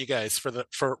 We're cutting you guys for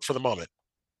the moment.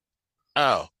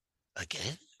 Oh,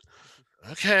 again?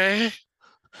 Okay. And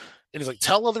he's like,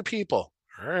 tell other people.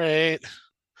 All right.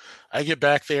 I get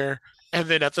back there. And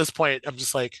then at this point, I'm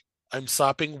just like, I'm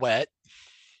sopping wet.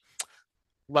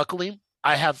 Luckily,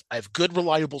 I have good,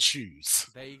 reliable shoes.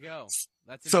 There you go.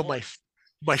 That's so important.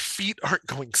 my feet aren't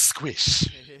going squish.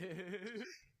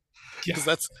 Because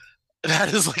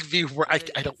that is like the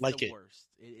worst. I don't like it. Worst.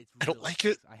 It's I don't like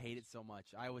it. I hate it so much.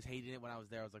 I was hating it when I was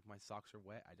there. I was like, my socks are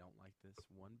wet. I don't like this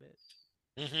one bit.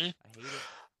 Mm-hmm. I hate it.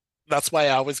 That's why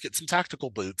I always get some tactical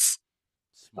boots.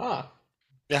 Smart.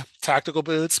 Yeah, tactical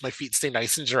boots. My feet stay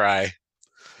nice and dry.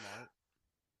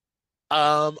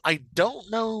 Smart. I don't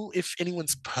know if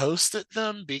anyone's posted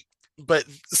them, but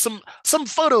some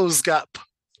photos got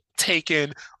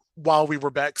taken while we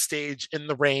were backstage in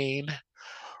the rain.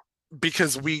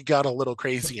 Because we got a little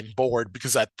crazy and bored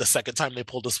because the second time they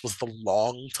pulled us was the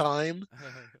long time.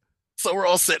 So we're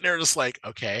all sitting there just like,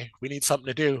 okay, we need something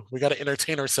to do. We got to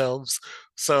entertain ourselves.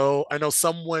 So I know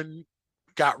someone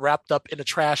got wrapped up in a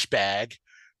trash bag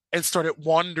and started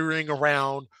wandering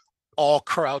around all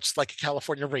crouched like a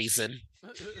California raisin.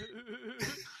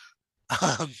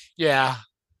 Yeah.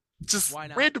 Just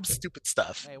random stupid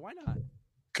stuff. Hey, why not?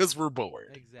 Because we're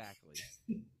bored. Exactly.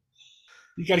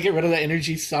 You got to get rid of that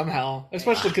energy somehow,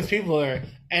 especially because people are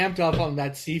amped up on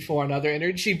that C4 and other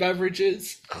energy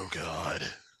beverages. Oh, God.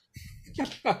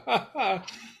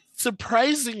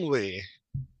 Surprisingly,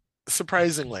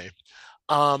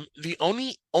 the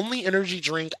only energy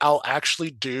drink I'll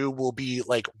actually do will be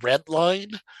like Red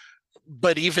Line,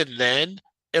 but even then,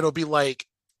 it'll be like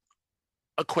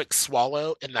a quick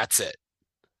swallow, and that's it.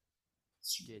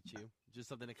 Get you. Just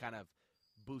something to kind of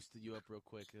boosted you up real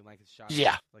quick and like a shot.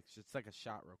 Yeah. It's like a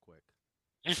shot real quick.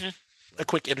 Mm-hmm. A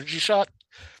quick energy shot.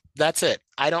 That's it.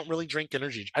 I don't really drink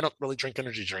energy drinks. I'm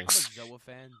a Zoa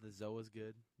fan. The Zoa's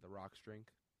good. The rocks drink.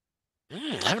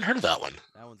 I haven't heard of that one.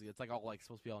 That one's good. It's like all like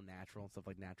supposed to be all natural and stuff,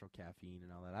 like natural caffeine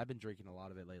and all that. I've been drinking a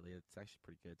lot of it lately. It's actually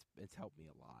pretty good. It's helped me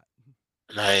a lot.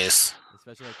 Nice.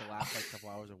 Especially like the last like couple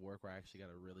hours of work where I actually got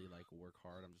to really like work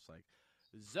hard. I'm just like,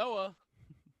 Zoa.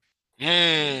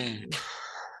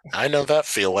 I know that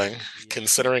feeling,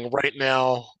 considering right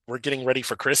now we're getting ready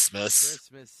for Christmas.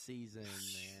 Christmas season,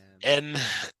 man.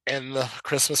 And the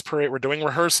Christmas parade, we're doing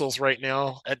rehearsals right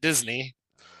now at Disney.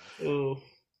 Ooh.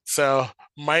 So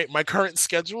my current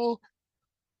schedule,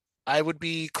 I would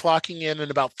be clocking in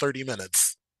about 30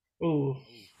 minutes. Ooh.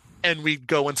 And we'd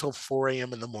go until 4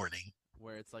 a.m. in the morning.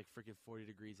 Where it's like freaking 40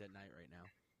 degrees at night right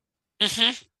now.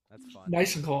 Mm-hmm. That's fun.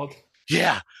 Nice and cold.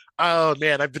 Yeah. Oh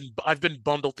man, I've been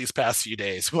bundled these past few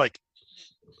days. Like,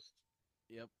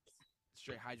 yep,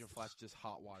 straight Hydro Flask, just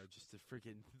hot water, just to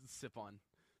freaking sip on.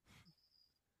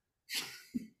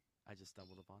 I just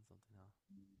stumbled upon something. Huh?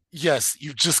 Yes,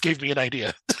 you just gave me an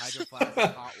idea. Hydro Flask,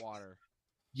 hot water.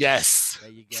 Yes.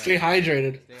 There you go. Stay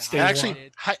hydrated.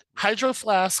 Actually, Hydro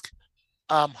Flask,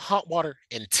 hot water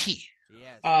and tea.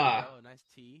 Yeah. Nice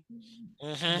tea.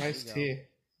 Mm-hmm. Nice tea.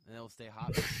 And it'll stay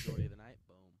hot for the majority of the night.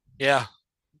 Boom. Yeah.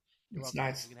 It's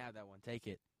nice. You can have that one. Take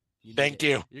it. Thank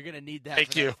you. You're gonna need that.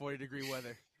 Thank for you. That 40-degree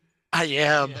weather. I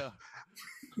am. Yeah.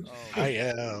 Oh, I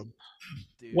am.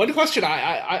 Dude. One question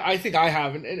I think I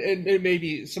have, and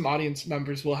maybe some audience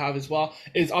members will have as well,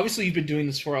 is obviously you've been doing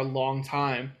this for a long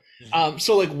time. Mm-hmm.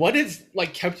 So like, what has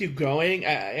like kept you going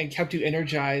and kept you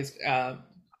energized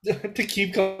to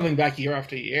keep coming back year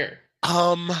after year?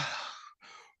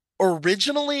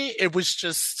 Originally it was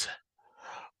just.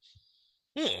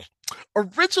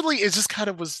 Originally, it just kind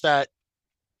of was that,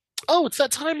 oh, it's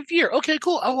that time of year. Okay,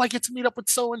 cool. Oh, I get to meet up with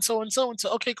so and so and so and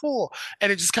so. Okay, cool.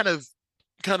 And it just kind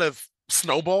of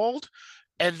snowballed.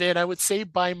 And then I would say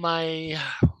by my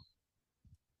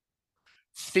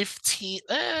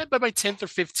 10th or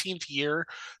 15th year,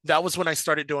 that was when I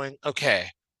started doing, okay,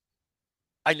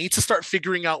 I need to start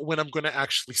figuring out when I'm going to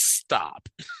actually stop.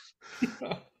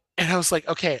 And I was like,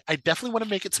 okay, I definitely want to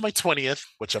make it to my 20th,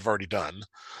 which I've already done.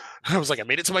 I was like, I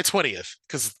made it to my 20th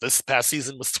because this past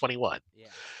season was 21. Yeah.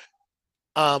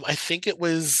 I think it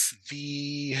was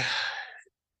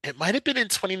It might have been in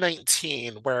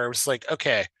 2019 where I was like,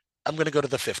 okay, I'm gonna go to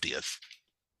the 50th,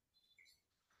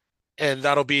 and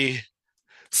that'll be.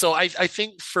 So I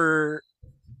think for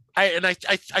I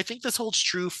think this holds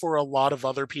true for a lot of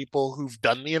other people who've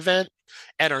done the event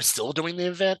and are still doing the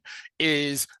event,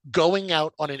 is going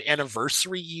out on an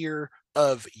anniversary year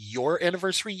of your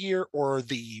anniversary year or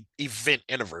the event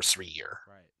anniversary year.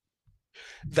 Right.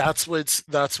 That's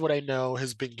what I know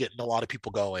has been getting a lot of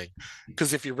people going.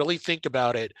 Because if you really think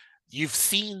about it, you've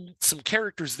seen some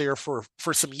characters there for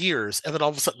some years, and then all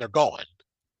of a sudden they're gone.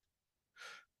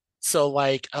 So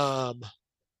like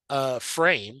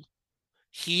Frame,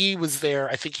 he was there.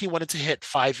 I think he wanted to hit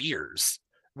 5 years,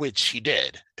 which he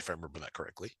did, if I remember that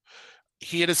correctly.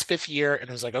 He hit his 5th year and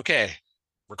was like, okay,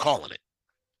 we're calling it.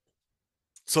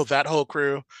 So that whole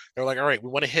crew, they're like, all right, we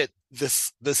want to hit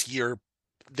this year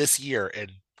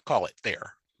and call it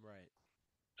there. Right.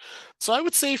 So I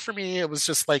would say for me, it was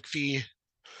just like the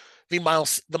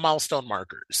milestone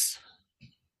markers.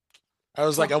 I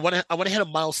was like, I want to hit a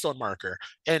milestone marker,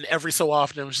 and every so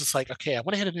often it was just like, okay, I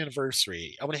want to hit an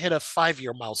anniversary. I want to hit a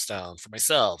 5-year milestone for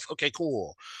myself. Okay,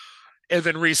 cool. And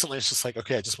then recently it's just like,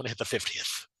 okay, I just want to hit the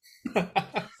 50th.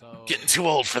 So Getting too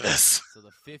old for this. So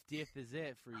the 50th is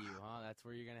it for you, huh? That's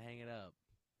where you're gonna hang it up.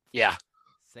 Yeah.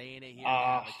 Saying it here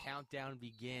now. The countdown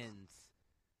begins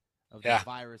of the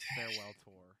Vyrus farewell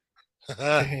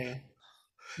tour.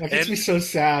 That gets me so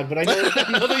sad, but I know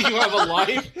that you have a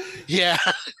life. Yeah.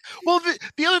 Well,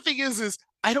 the other thing is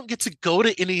I don't get to go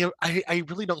to any. I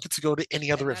really don't get to go to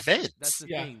any other events. That's the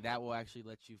thing that will actually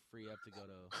let you free up to go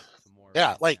to some more.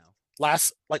 Yeah, like now.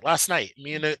 last night,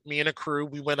 me and a crew,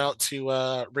 we went out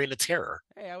to Reign of Terror.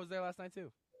 Hey, I was there last night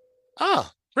too. Oh,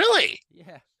 really?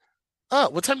 Yeah. Oh,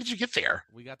 what time did you get there?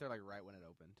 We got there like right when it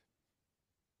opened.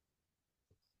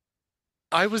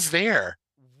 I was there.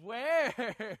 Where?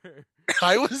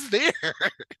 I was there.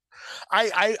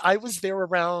 I was there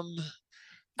around.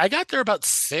 I got there about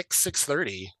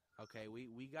 6:30. Okay,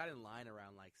 we got in line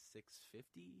around like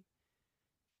 6:50,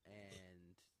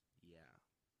 and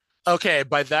yeah. Okay,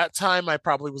 by that time I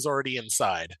probably was already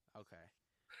inside. Okay.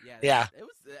 Yeah. It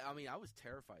was. I mean, I was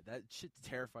terrified. That shit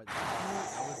terrified me.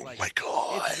 I was like, oh my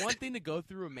God. It's one thing to go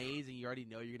through a maze and you already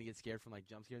know you're gonna get scared from like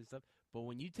jump scares and stuff, but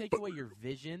when you take away your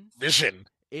vision,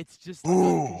 it's just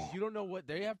like, you don't know what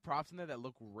they have props in there that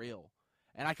look real.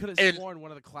 And I could have sworn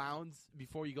one of the clowns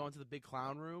before you go into the big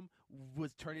clown room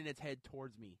was turning its head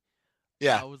towards me.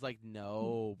 Yeah. I was like,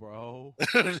 no, bro.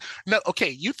 No, okay,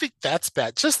 you think that's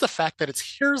bad. Just the fact that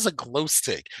here's a glow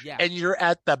stick, and you're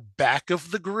at the back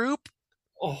of the group.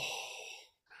 Oh.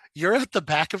 You're at the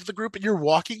back of the group and you're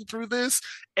walking through this,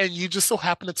 and you just so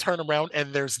happen to turn around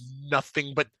and there's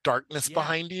nothing but darkness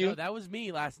behind you. No, that was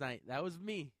me last night. That was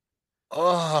me.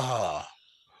 Oh.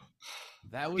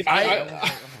 That was oh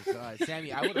my God,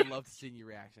 Sammy, I would have loved to see your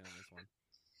reaction on this one.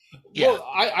 Yeah. Well,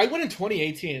 I went in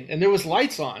 2018 and there was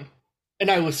lights on,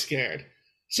 and I was scared.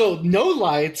 So no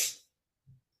lights.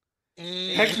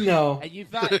 Heck no. And you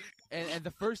thought, and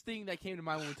the first thing that came to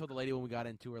mind when we told the lady when we got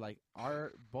into her, like,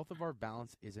 both of our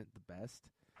balance isn't the best.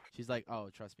 She's like, oh,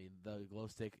 trust me, the glow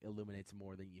stick illuminates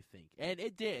more than you think. And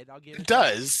it did. I'll give it. It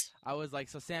does. I was like,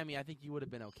 so Sammy, I think you would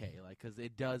have been okay, like, because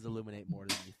it does illuminate more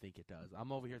than you think it does.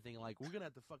 I'm over here thinking, like, we're going to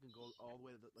have to fucking go all the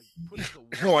way to the, like, put it to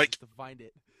the wall to find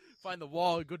it. Find the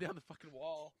wall and go down the fucking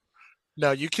wall.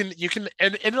 No, you can,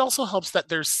 and it also helps that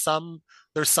there's some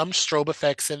strobe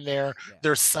effects in there. Yeah.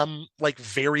 There's some like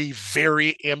very,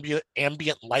 very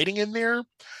ambient lighting in there.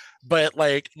 But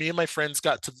like me and my friends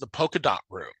got to the polka dot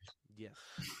room. Yes.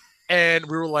 And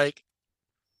we were like,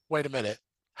 wait a minute,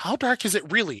 how dark is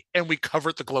it really? And we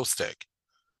covered the glow stick.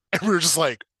 And we were just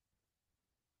like,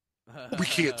 we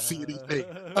can't see anything.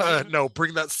 No,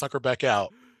 bring that sucker back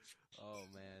out. Oh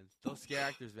man. Those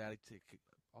Scareactors, man.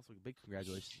 Also, big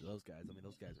congratulations to those guys. I mean,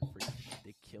 those guys are freaking.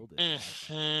 They killed it.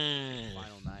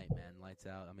 Final night, man. Lights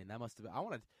out. I mean, that must have been. I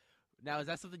want to. Now, is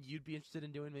that something you'd be interested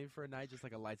in doing maybe for a night, just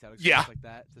like a lights out experience like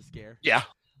that to scare? Yeah.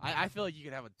 I feel like you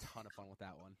could have a ton of fun with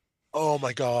that one. Oh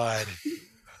my God.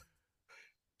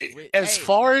 As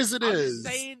far as it is.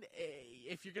 I'm saying,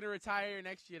 if you're gonna retire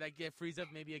next year, that frees up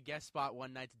maybe a guest spot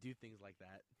one night to do things like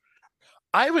that.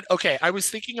 I was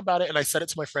thinking about it and I said it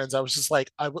to my friends. I was just like,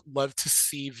 I would love to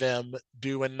see them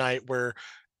do a night where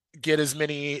get as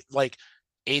many like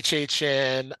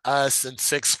HHN, us, and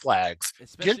Six Flags.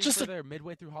 Especially just for their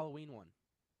midway through Halloween one.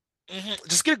 Mm-hmm,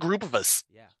 just get a group of us.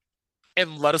 Yeah.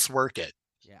 And let us work it.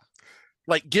 Yeah.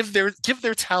 Like give their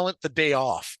talent the day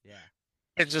off. Yeah.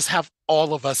 And just have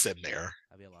all of us in there.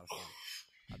 That'd be a lot of fun.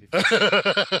 That'd be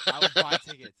fun. I would buy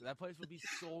tickets. That place would be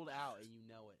sold out and you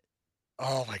know it.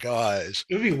 Oh my gosh.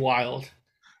 It would be wild.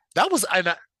 That was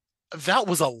that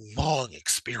was a long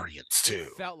experience It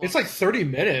too. felt It's longer. like 30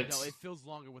 minutes. No, it feels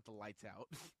longer with the lights out.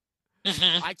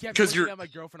 Mhm. I kept 'Cause looking at my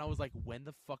girlfriend. I was like, "When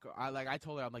the fuck?" I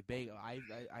told her, I'm like, "Babe,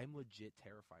 I'm legit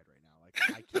terrified right now. Like,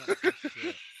 I can't see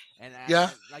shit." Yeah.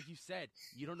 And like you said,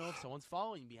 you don't know if someone's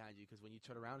following behind you because when you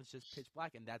turn around, it's just pitch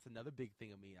black, and that's another big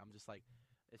thing of me. I'm just like,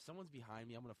 if someone's behind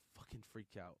me, I'm gonna fucking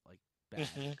freak out like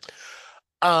bad.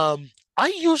 I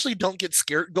usually don't get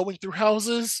scared going through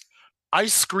houses. I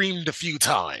screamed a few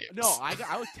times. No,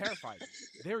 I was terrified.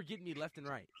 They were getting me left and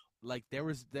right. Like there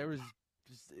was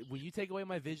just, when you take away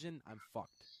my vision, I'm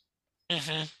fucked.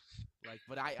 Mhm. Like,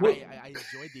 but I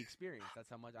enjoyed the experience. That's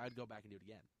how much I'd go back and do it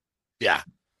again. Yeah.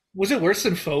 Was it worse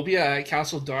than Phobia at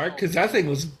Castle Dark? Because that thing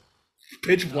was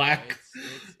pitch No, black.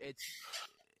 It's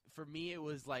for me. It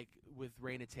was like with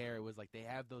Reign of Terror. It was like they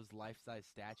have those life-size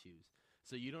statues,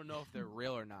 so you don't know if they're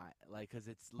real or not. Like, because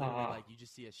it's literally like you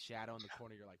just see a shadow in the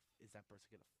corner. You're like, is that person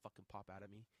gonna fucking pop out at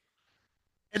me?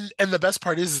 And the best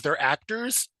part is their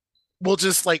actors will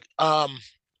just like I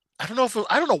don't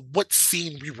know what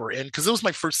scene we were in because it was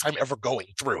my first time ever going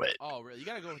through it. Oh, really? You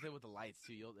gotta go with it with the lights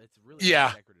too. It's really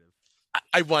Yeah. decorative.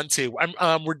 I want to.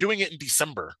 We're doing it in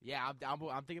December. Yeah, I'm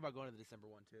thinking about going to the December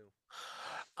one too.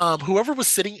 Whoever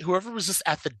was just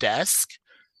at the desk,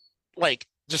 like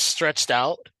just stretched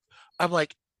out. I'm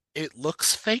like, it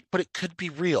looks fake, but it could be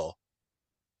real.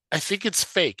 I think it's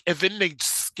fake. And then they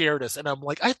scared us, and I'm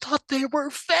like, I thought they were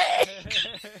fake.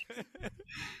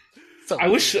 So I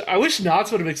wish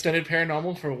Knott's would have extended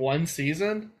Paranormal for one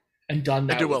season and done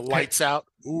that. do a with lights out.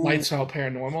 Ooh. Lights Out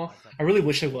Paranormal. I really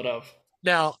wish they would have.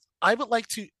 Now, I would like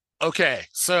to. Okay,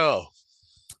 so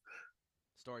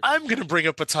Story I'm time. going to bring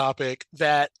up a topic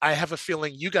that I have a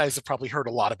feeling you guys have probably heard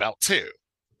a lot about too.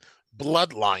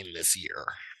 Bloodline this year.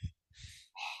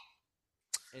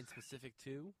 In specific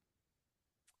to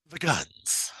The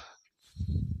guns.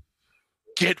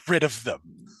 Get rid of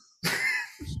them.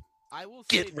 I will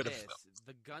Get say rid of this: them.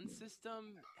 the gun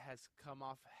system has come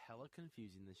off hella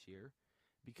confusing this year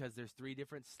because there's 3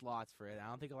 different slots for it. I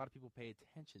don't think a lot of people pay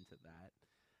attention to that.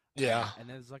 Yeah. And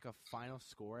there's like a final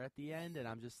score at the end, and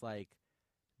I'm just like,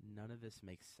 none of this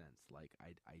makes sense. Like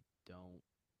I don't.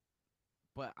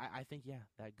 But I think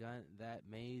that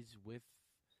maze with.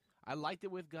 I liked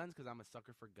it with guns because I'm a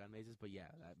sucker for gun mazes. But yeah,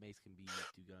 that maze can be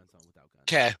 2 guns on without guns.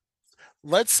 Okay.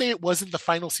 Let's say it wasn't the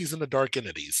final season of Dark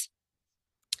Entities.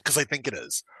 Because I think it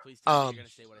is. Please tell me you're gonna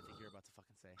say what I think you're about to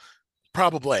fucking say.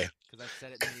 Probably. Because I've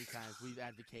said it many times. We've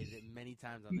advocated it many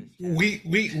times on this channel.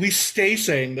 We stay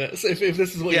saying this if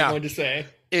this is what you're going to say.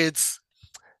 It's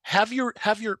have your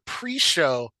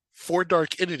pre-show for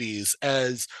Dark Entities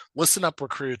as listen up,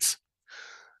 recruits.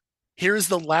 Here's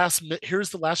the last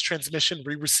transmission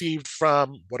we received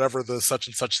from whatever the such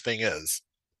and such thing is.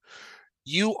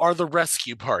 You are the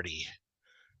rescue party.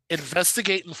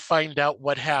 Investigate and find out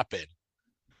what happened.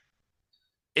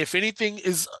 If anything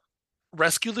is,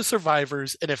 rescue the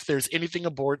survivors, and if there's anything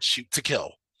aboard, shoot to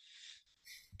kill.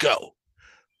 Go.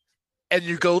 And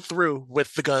you go through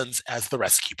with the guns as the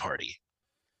rescue party.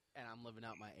 And I'm living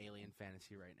out my alien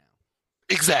fantasy right now.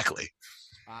 Exactly.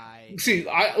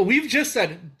 We've just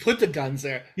said put the guns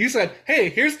there. You said, hey,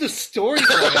 here's the story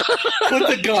for it. Put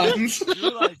the guns. We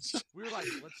were like,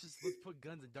 let's put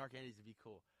guns in Dark Entities to be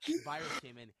cool. Vyrus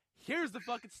came in. Here's the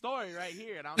fucking story right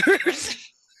here, and I'm like,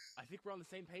 I think we're on the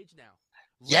same page now.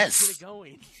 Let's get it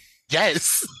going.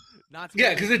 Yes.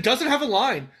 Yeah, because it doesn't have a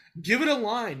line. Give it a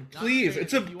line, please.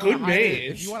 It's a good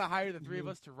maze. If you want to hire the 3 of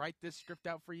us to write this script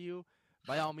out for you,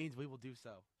 by all means, we will do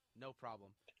so. No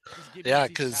problem. Just give me a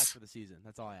season pass for the season.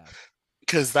 That's all I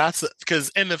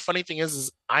ask. And the funny thing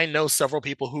is I know several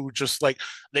people who just like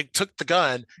they took the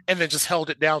gun and then just held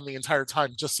it down the entire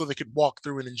time just so they could walk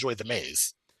through and enjoy the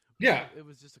maze. Yeah, it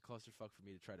was just a clusterfuck for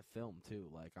me to try to film too.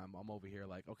 Like I'm over here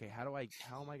like, okay, how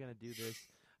am I gonna do this?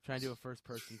 I'm trying to do a first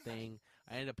person thing.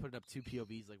 I ended up putting up 2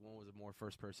 POVs. Like one was a more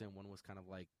first person, one was kind of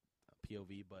like a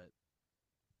POV. But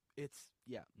it's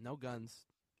no guns.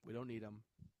 We don't need them.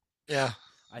 Yeah,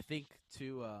 I think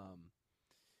too.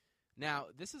 Now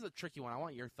this is a tricky one. I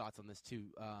want your thoughts on this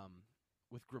too.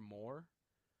 With Grimoire,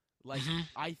 like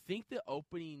I think the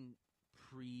opening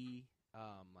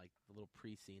like the little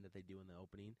pre-scene that they do in the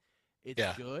opening,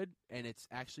 it's good and it's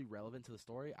actually relevant to the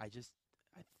story. I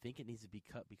think it needs to be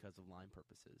cut because of line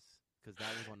purposes. Because that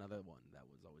was another one that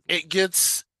was always. It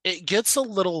gets a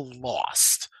little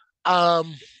lost.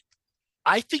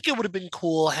 I think it would have been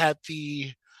cool had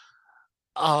the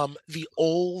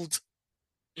old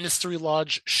Mystery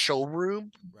Lodge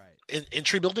showroom in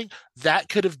Tree Building, that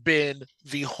could have been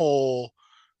the whole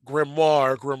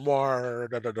grimoire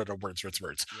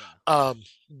words. Yeah.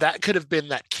 That could have been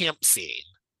that camp scene.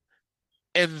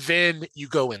 and then you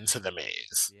go into the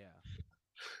maze. Yeah.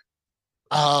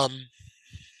 Um,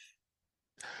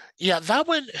 yeah, that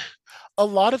one, a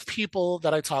lot of people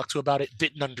that I talked to about it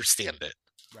didn't understand it.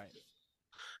 Right.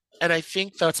 And I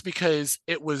think that's because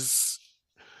it was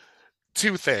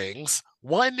two things.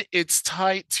 One, it's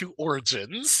tied to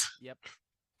origins Yep.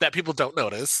 that people don't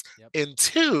notice. Yep. And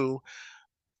two,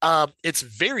 it's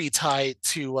very tied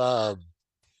to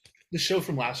The show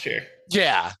from last year,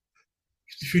 yeah.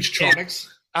 Futuretronics.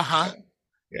 Uh-huh.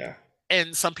 Yeah.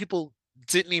 And some people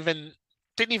didn't even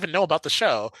know about the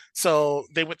show. So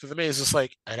they went through the maze just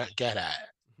like, I don't get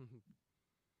it.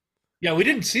 Yeah, we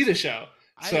didn't see the show.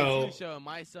 I didn't see the show.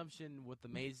 My assumption with the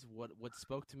maze, what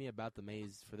spoke to me about the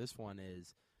maze for this one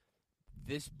is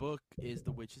this book is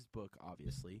the witch's book,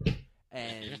 obviously,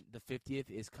 and the 50th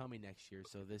is coming next year.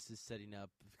 So this is setting up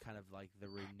kind of like the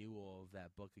renewal of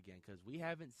that book again, because we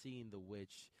haven't seen the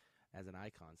witch as an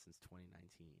icon since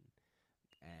 2019,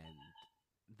 and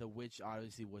the witch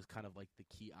obviously was kind of like the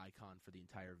key icon for the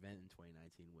entire event in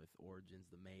 2019 with Origins,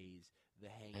 the maze, the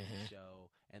hanging show,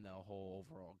 and the whole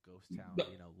overall ghost town.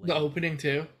 The opening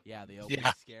too. Yeah, the opening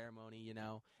ceremony.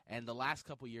 And the last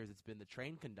couple years it's been the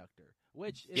train conductor,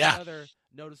 which is another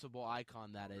noticeable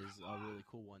icon that is a really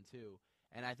cool one too.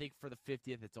 And I think for the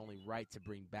 50th, it's only right to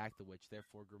bring back the witch.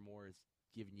 Therefore, Grimoire is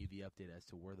giving you the update as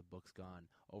to where the book's gone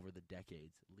over the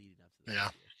decades leading up to the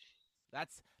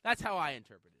 50th. That's how I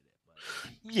interpreted it.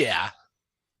 But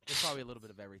there's probably a little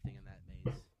bit of everything in that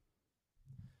maze.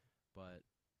 But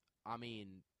I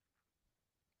mean,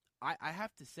 I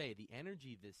have to say the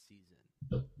energy this season.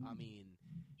 I mean,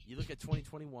 you look at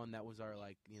 2021, that was our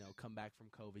comeback from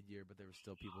COVID year, but there were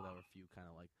still people that were kind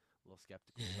of like a little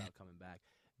skeptical about coming back.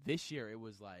 This year it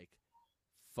was like,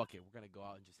 fuck it, we're gonna go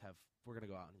out and just have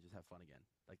fun again.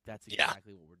 Like that's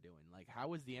exactly what we're doing. Like, how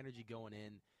was the energy going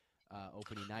in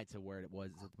opening night to where it was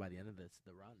by the end of the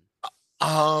run?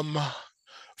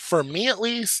 For me at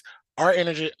least, my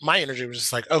energy was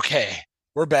just like, okay,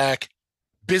 we're back,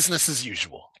 business as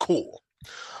usual, cool.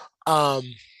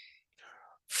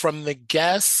 From the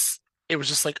guests, it was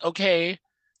just like, okay,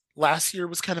 last year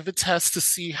was kind of a test to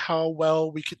see how well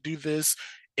we could do this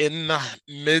in the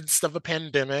midst of a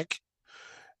pandemic.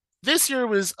 This year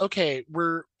was, okay,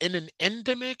 we're in an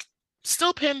endemic,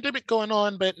 still pandemic going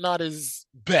on, but not as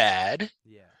bad.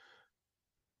 Yeah.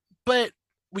 But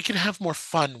we can have more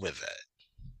fun with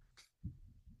it.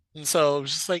 And so it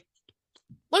was just like,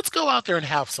 let's go out there and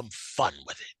have some fun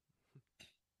with it.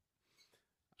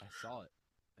 I saw it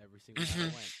every single night I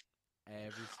went.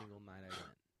 Every single night I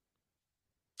went.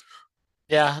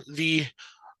 Yeah,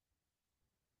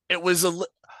 it was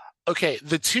okay.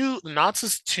 The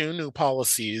Nazis' two new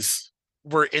policies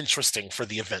were interesting for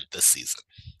the event this season.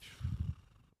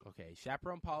 Okay,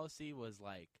 chaperone policy was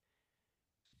like,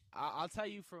 I'll tell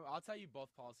you both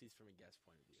policies from a guest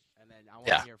point of view, and then I want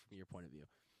to hear from your point of view.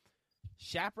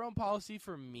 Chaperone policy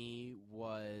for me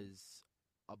was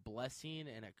a blessing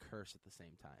and a curse at the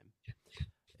same time.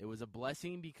 It was a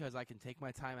blessing because I can take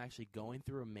my time actually going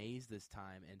through a maze this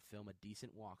time and film a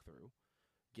decent walkthrough,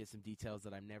 get some details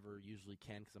that I never usually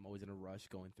can because I'm always in a rush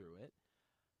going through it.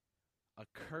 A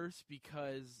curse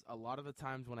because a lot of the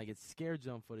times when I get scared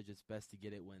zone footage, it's best to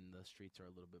get it when the streets are a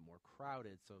little bit more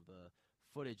crowded, so the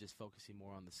footage is focusing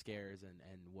more on the scares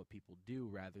and what people do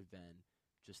rather than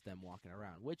just them walking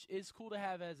around, which is cool to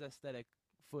have as aesthetic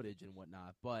footage and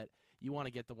whatnot, but you want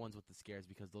to get the ones with the scares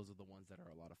because those are the ones that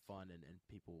are a lot of fun and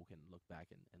people can look back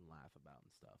and laugh about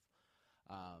and stuff.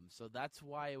 So that's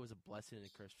why it was a blessing and a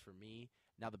curse for me.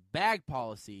 Now the bag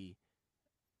policy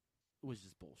was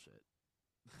just bullshit.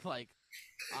 Like,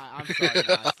 I'm sorry,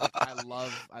 Knots. Like,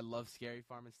 I love Scary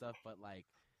Farm and stuff, but like,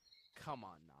 come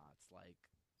on, Knots. Like,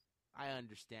 I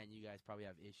understand you guys probably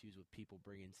have issues with people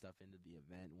bringing stuff into the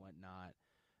event and whatnot,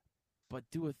 but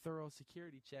do a thorough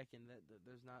security check, and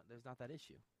there's not that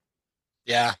issue.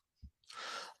 Yeah.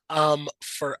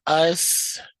 For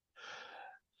us,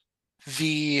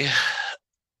 the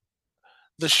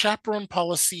chaperone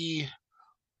policy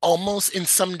almost in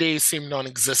some days seemed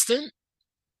non-existent.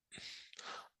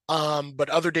 But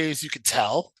other days you could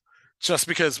tell just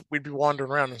because we'd be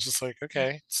wandering around and it's just like,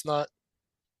 okay, it's not,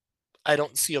 I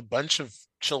don't see a bunch of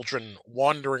children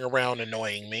wandering around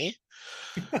annoying me.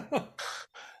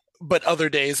 But other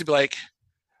days it'd be like,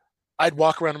 I'd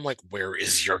walk around and I'm like, where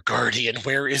is your guardian?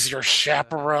 Where is your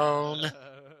chaperone?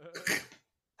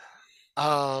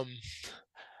 The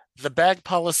bag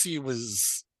policy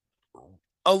was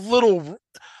a little,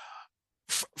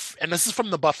 and this is from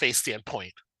the buffet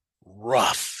standpoint,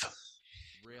 rough.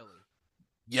 Really?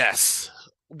 Yes.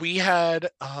 We had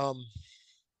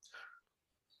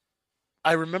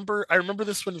I remember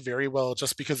this one very well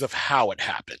just because of how it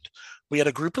happened. We had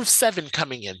a group of 7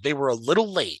 coming in. They were a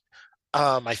little late.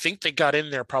 I think they got in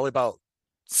there probably about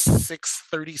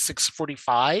 6:30,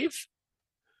 6:45.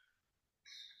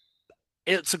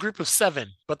 It's a group of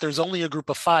 7, but there's only a group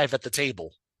of 5 at the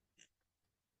table.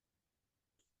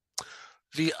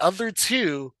 The other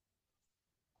 2,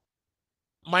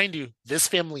 mind you, this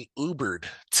family Ubered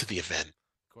to the event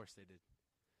Of course they did.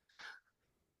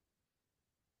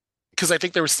 because I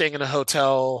think they were staying in a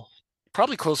hotel,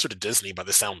 probably closer to Disney by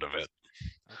the sound of it.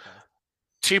 Okay.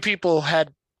 2 people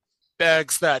had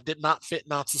bags that did not fit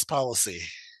Knott's policy.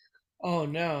 Oh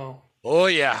no. Oh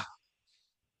yeah.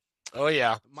 Oh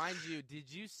yeah. Mind you,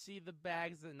 did you see the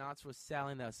bags that Knott's was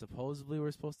selling that supposedly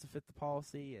were supposed to fit the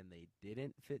policy and they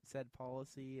didn't fit said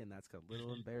policy, and that's a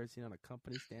little embarrassing on a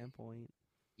company standpoint?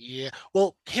 Yeah.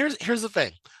 Well, here's the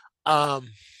thing. Um,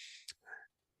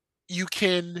 you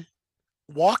can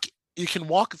walk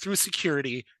through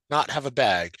security, not have a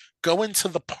bag, go into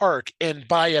the park and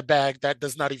buy a bag that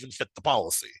does not even fit the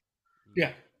policy.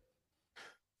 Yeah.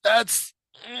 That's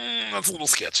a little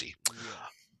sketchy.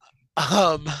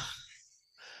 Yeah.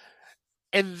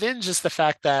 And then just the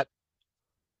fact that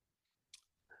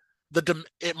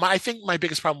I think my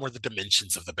biggest problem were the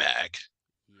dimensions of the bag.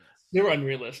 Yes. They were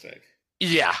unrealistic.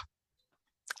 Yeah,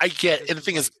 I get. This And the was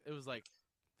thing like, is, it was like,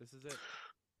 this is it.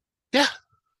 yeah.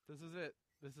 This is it.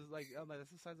 This is like, oh my,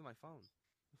 that's the size of my phone.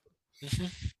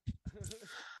 Mhm.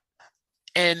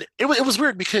 And it was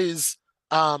weird because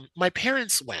my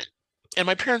parents went, and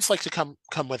my parents like to come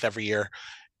with every year,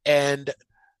 and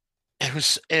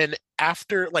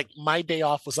after like my day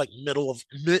off was like middle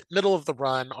of the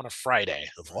run on a Friday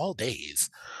of all days.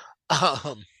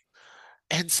 Um,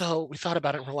 and so we thought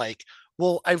about it and we're like,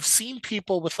 well, I've seen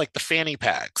people with like the fanny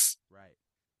packs. Right.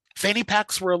 Fanny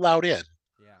packs were allowed in,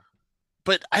 Yeah.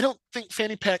 but I don't think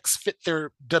fanny packs fit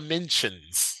their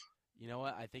dimensions. You know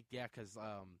what? I think, yeah, because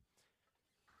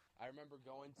I remember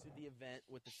going to the event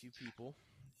with a few people,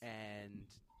 and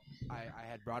I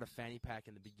had brought a fanny pack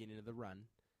in the beginning of the run,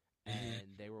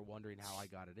 and they were wondering how I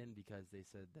got it in because they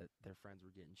said that their friends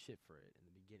were getting shit for it in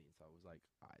the beginning. So I was like,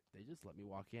 they just let me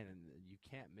walk in, and you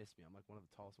can't miss me. I'm like one of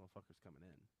the tallest motherfuckers coming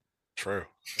in. True.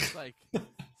 It's like,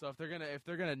 so if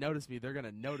they're gonna notice me, they're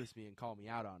gonna notice me and call me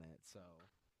out on it. So,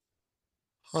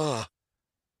 Huh.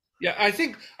 Yeah, I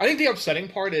think the upsetting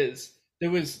part is there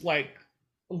was like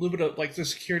a little bit of like the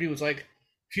security was like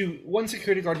one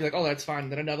security guard would be like, oh, that's fine.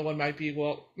 Then another one might be,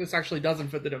 well, this actually doesn't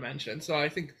fit the dimension. So I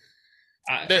think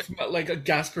from like a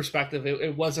guest perspective,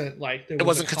 it wasn't like it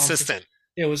wasn't consistent.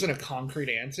 It wasn't a concrete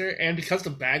answer, and because the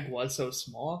bag was so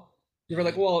small, you were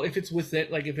like, well, if it's within,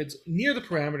 like if it's near the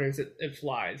parameters, it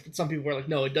flies. But some people were like,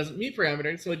 no, it doesn't meet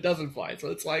parameters, so it doesn't fly. So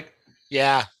it's like,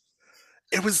 Yeah,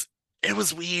 it was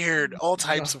weird, all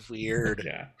types of weird.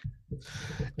 Yeah.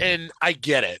 And I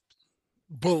get it.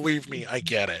 Believe me, I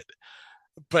get it.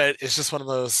 But it's just one of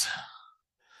those,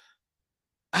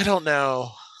 I don't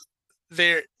know.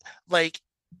 They're like,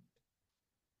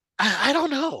 I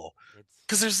don't know.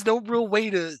 Because there's no real way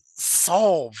to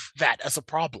solve that as a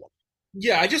problem.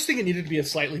 Yeah, I just think it needed to be a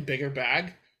slightly bigger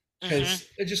bag because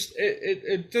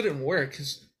it didn't work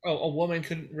because a woman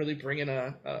couldn't really bring in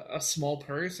a small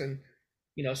purse, and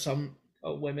some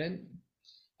women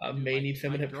may need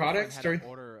feminine products had during. to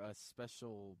order a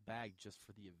special bag just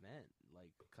for the event,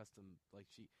 like custom,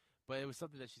 but it was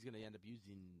something that she's gonna end up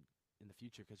using in the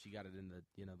future because she got it in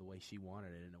the way she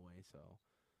wanted it in a way. So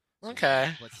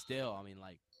okay, but still, I mean,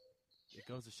 like, it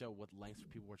goes to show what lengths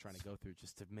people were trying to go through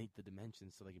just to make the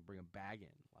dimensions so they can bring a bag in,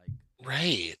 like.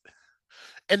 Right.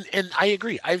 And I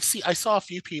agree. I saw a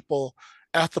few people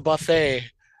at the buffet,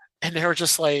 and they were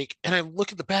just like, and I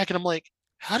look at the bag and I'm like,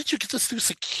 how did you get this through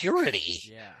security?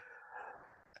 Yeah.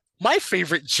 My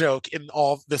favorite joke in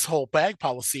all this whole bag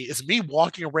policy is me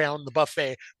walking around the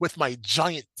buffet with my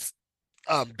giant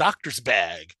doctor's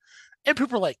bag, and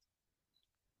people are like,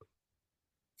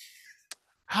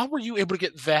 how were you able to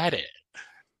get that in?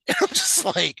 And I'm just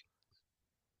like,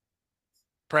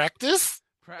 practice?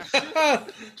 Practice?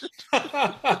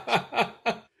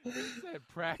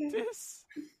 Practice?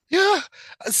 Yeah.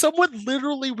 Someone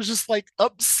literally was just like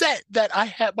upset that I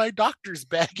had my doctor's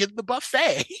bag in the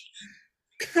buffet.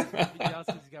 He's jealous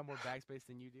because he's got more bag space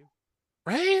than you do.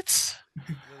 Right?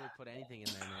 Really put anything in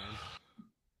there, man.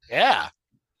 Yeah.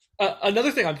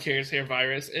 Another thing I'm curious here,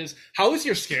 Vyrus, is how has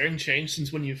your scaring changed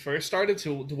since when you first started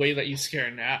to the way that you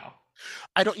scare now?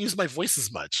 I don't use my voice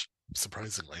as much,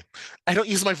 surprisingly. I don't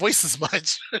use my voice as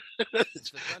much.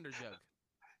 It's the thunder jug.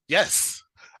 Yes.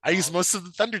 I use most of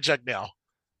the thunder jug now.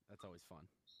 That's always fun.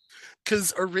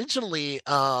 Because originally,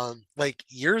 like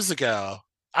years ago,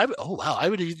 I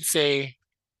would even say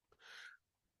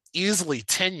easily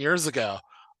 10 years ago,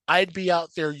 I'd be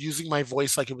out there using my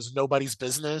voice like it was nobody's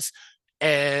business.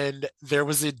 And there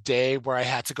was a day where I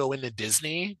had to go into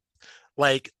Disney,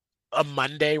 like a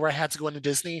Monday where I had to go into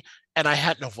Disney, and I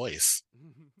had no voice.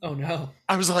 Oh no.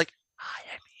 I was like, I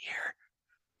am here.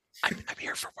 I'm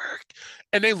here for work.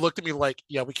 And they looked at me like,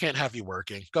 yeah, we can't have you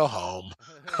working. Go home.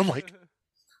 I'm like,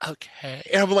 okay.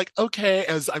 And I'm like, okay,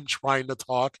 as I'm trying to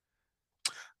talk.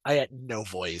 I had no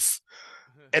voice.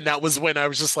 And that was when I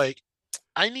was just like,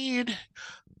 I need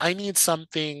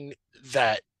something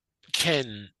that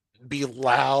can be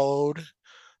loud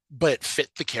but fit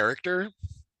the character.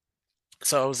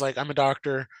 So I was like, I'm a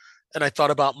doctor. And I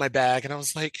thought about my bag and I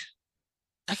was like,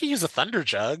 I could use a thunder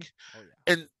jug. Oh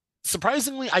yeah. And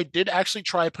surprisingly, I did actually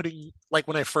try putting, like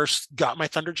when I first got my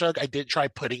thunder jug, I did try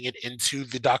putting it into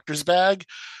the doctor's bag,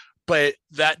 but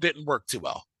that didn't work too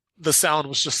well. The sound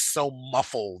was just so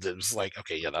muffled. It was like,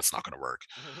 okay, yeah, that's not going to work.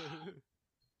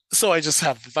 So I just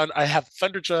have I have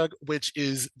Thunder Jug, which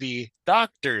is the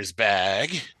doctor's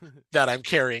bag that I'm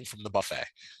carrying from the buffet.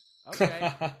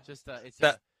 Okay. Just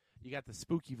you got the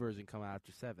spooky version coming out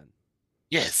after 7.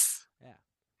 Yes. Yeah.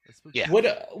 Yeah.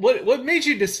 What made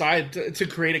you decide to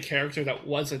create a character that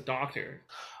was a doctor?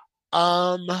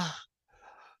 A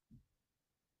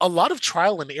lot of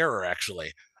trial and error,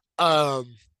 actually.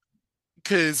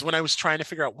 Because when I was trying to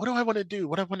figure out what do I want to do,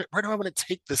 where do I want to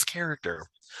take this character,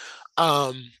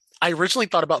 I originally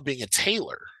thought about being a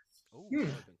tailor. Oh, that would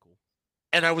have been cool.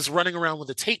 And I was running around with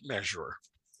a tape measure.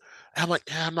 And I'm like,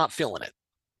 I'm not feeling it.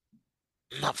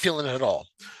 I'm not feeling it at all.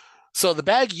 So the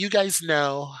bag you guys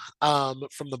know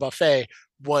from the buffet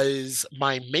was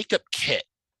my makeup kit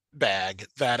bag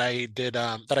that I did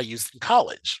that I used in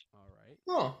college. All right.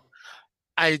 Oh.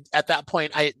 At that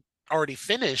point I already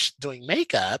finished doing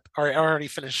makeup, or I already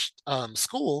finished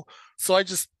school, so I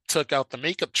just took out the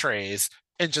makeup trays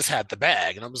and just had the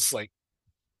bag, and I was like,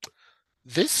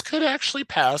 this could actually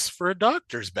pass for a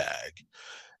doctor's bag.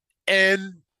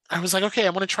 And I was like, okay,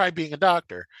 I want to try being a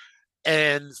doctor.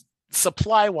 And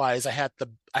supply wise, I had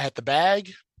the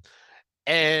bag,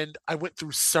 and I went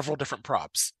through several different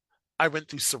props. I went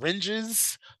through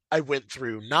syringes, I went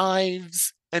through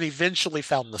knives, and eventually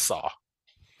found the saw.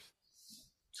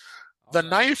 The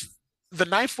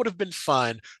knife would have been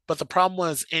fun, but the problem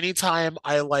was anytime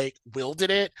I like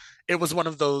wielded it, it was one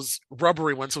of those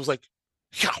rubbery ones. It was like,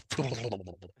 yeah.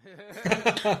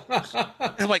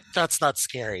 I'm like, that's not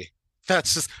scary.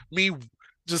 That's just me,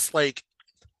 just like,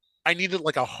 I needed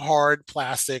like a hard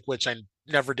plastic, which I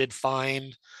never did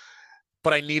find,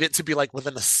 but I need it to be like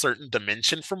within a certain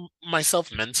dimension for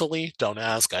myself mentally. Don't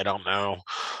ask, I don't know.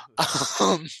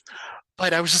 Um,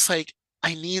 but I was just like,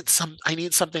 I need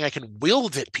something I can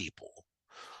wield at people.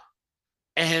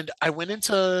 And I went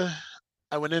into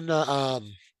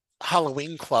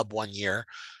Halloween club one year,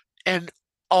 and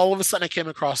all of a sudden I came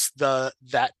across the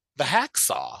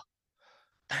hacksaw.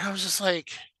 And I was just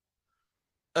like,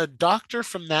 a doctor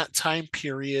from that time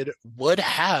period would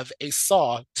have a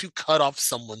saw to cut off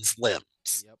someone's limbs.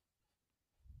 Yep.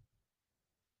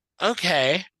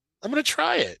 Okay, I'm gonna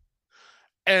try it.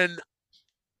 And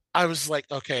I was like,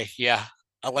 okay, yeah,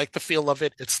 I like the feel of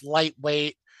it. It's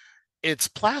lightweight, it's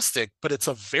plastic, but it's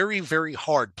a very, very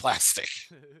hard plastic.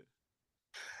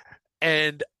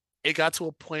 And it got to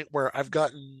a point where I've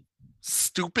gotten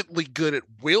stupidly good at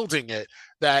wielding it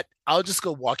that I'll just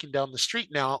go walking down the street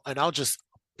now and I'll just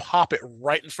pop it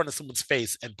right in front of someone's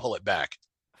face and pull it back.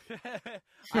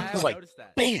 I have like, noticed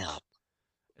that. Bam!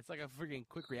 It's like a freaking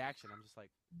quick reaction. I'm just like,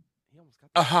 he almost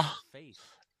got that in his face.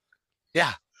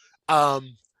 Yeah.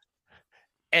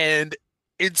 And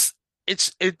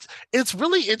it's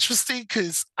really interesting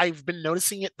because I've been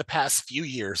noticing it the past few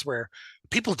years where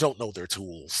people don't know their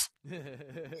tools.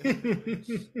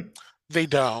 They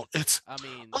don't. I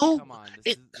mean, come on.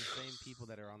 This is the same people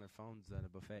that are on their phones at a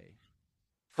buffet.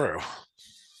 True.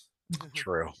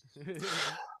 True.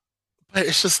 But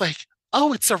it's just like,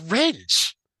 oh, it's a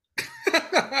wrench.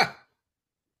 I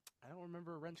don't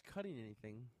remember a wrench cutting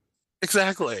anything.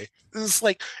 Exactly. It's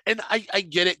like, and I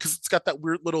get it because it's got that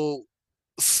weird little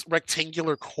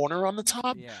rectangular corner on the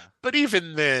top. Yeah. But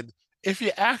even then, if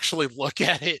you actually look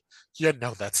at it, you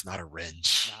know that's not a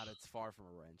wrench. It's far from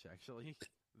a wrench, actually.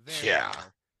 Very Yeah.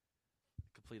 far.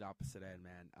 Complete opposite end,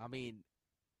 man. I mean,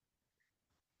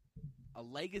 a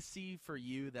legacy for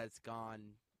you that's gone,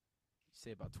 you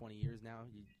say about 20 years now,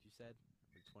 you said?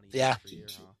 20 Yeah. years per year,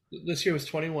 huh? This year was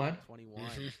 21. 21.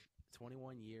 Mm-hmm.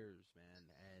 21 years, man.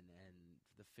 And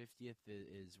the 50th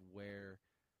is where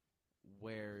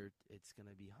it's going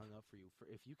to be hung up for you.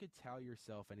 If you could tell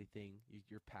yourself anything,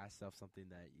 your past self, something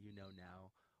that you know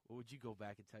now, What would you go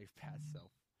back and tell your past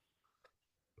self?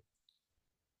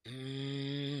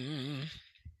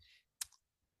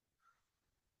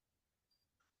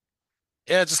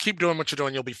 Yeah, just keep doing what you're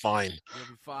doing. You'll be fine. You'll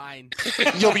be fine.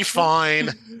 You'll be fine.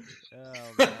 Oh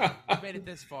man, you made it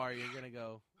this far. You're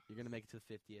gonna make it to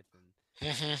the 50th, and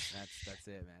that's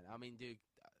it, man. I mean, dude,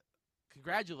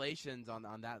 congratulations on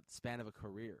that span of a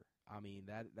career. I mean,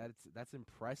 that's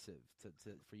impressive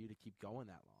for you to keep going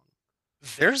that long.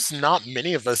 There's not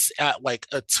many of us at like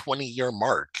a 20-year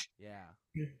mark. Yeah.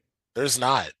 There's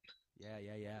not.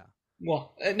 Yeah.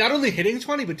 Well, not only hitting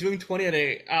 20, but doing 20 at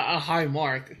a high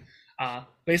mark.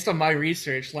 Based on my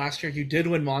research, last year you did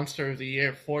win Monster of the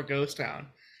Year for Ghost Town.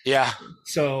 Yeah.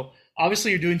 So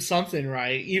obviously you're doing something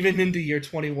right, even into year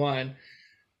 21.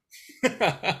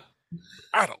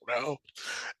 I don't know.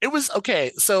 It was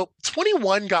okay. So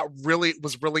 21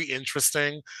 was really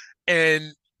interesting,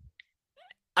 and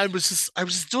I was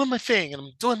just doing my thing, and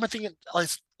I'm doing my thing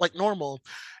like normal.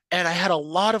 And I had a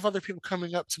lot of other people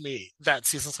coming up to me that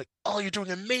season. It's like, oh, you're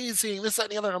doing amazing, this, that,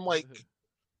 and the other. And I'm like,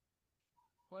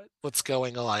 what's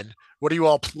going on? What are you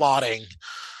all plotting?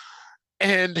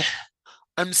 And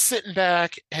I'm sitting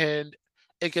back, and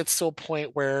it gets to a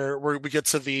point where we get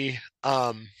to the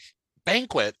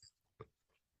banquet,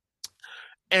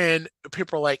 and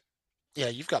people are like, yeah,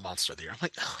 you've got Monster of the Year. I'm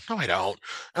like, oh, no, I don't.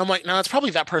 And I'm like, no, it's probably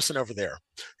that person over there.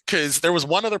 Because there was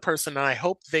one other person, and I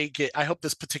hope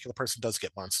this particular person does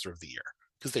get Monster of the Year,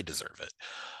 because they deserve it.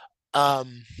 I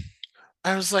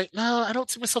was like, no, I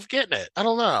don't see myself getting it. I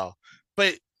don't know.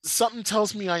 But something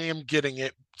tells me I am getting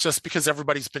it, just because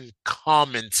everybody's been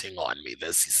commenting on me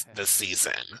this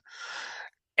season.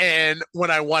 And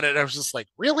when I won it, I was just like,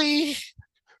 really?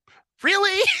 But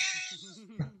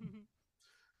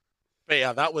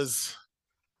yeah,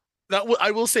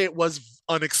 I will say it was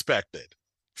unexpected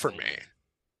for me.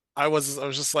 I was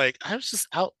just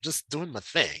out just doing my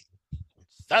thing.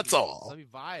 That's all. Let me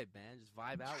vibe, man. Just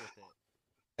vibe out with it.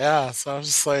 Yeah, so I was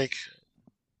just like,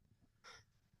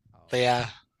 but yeah.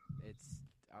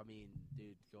 I mean,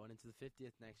 dude, going into the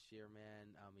 50th next year,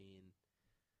 man. I mean,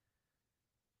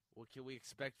 what can we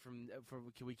expect can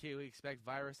we expect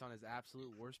Vyrus on his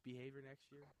absolute worst behavior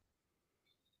next year?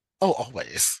 Oh,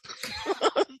 always.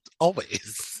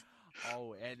 Always.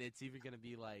 Oh, and it's even gonna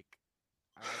be like,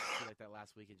 I feel like that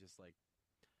last week, and just like,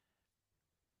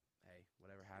 hey,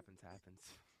 whatever happens.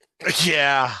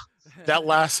 Yeah, that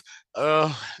last.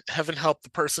 Heaven help the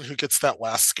person who gets that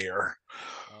last scare.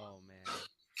 Oh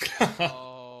man.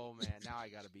 Oh man. Now I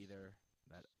gotta be there.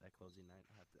 That closing night.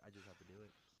 I just have to do it.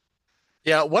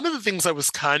 Yeah, one of the things I was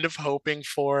kind of hoping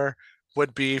for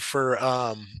would be for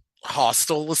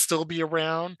Hostile to still be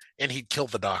around, and he'd kill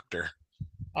the doctor.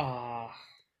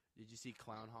 Did you see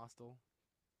Clown Hostile?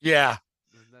 Yeah.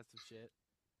 Wasn't that some shit?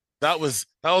 That was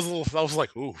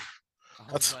like, ooh.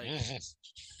 That's like,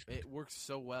 it works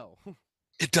so well.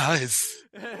 It does.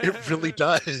 It really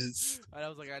does. And I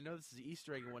was like, I know this is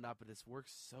Easter egg and whatnot, but this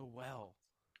works so well.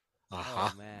 Uh-huh.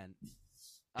 Oh man.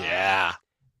 Yeah.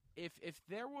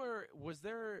 Was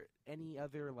there any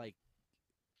other, like,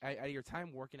 at your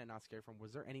time working at Not Scared From,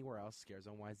 was there anywhere else Scare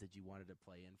Zone wise that you wanted to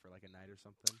play in for like a night or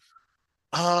something?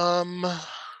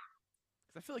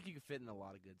 Because I feel like you could fit in a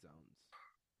lot of good zones.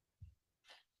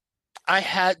 I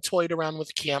had toyed around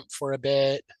with Camp for a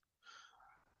bit.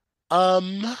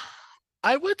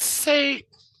 I would say,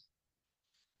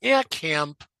 yeah,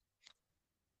 Camp.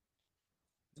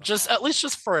 At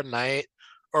least for a night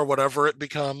or whatever it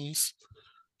becomes.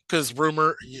 Because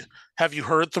have you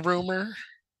heard the rumor?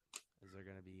 Is there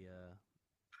going to be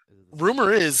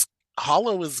rumor is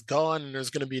Hollow is gone and there's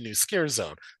going to be a new Scare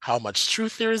Zone. How much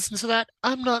truth there is into that,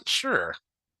 I'm not sure.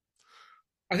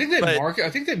 I think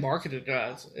they marketed it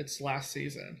as its last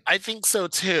season. I think so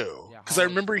too. Because I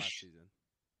remember.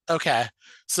 Okay,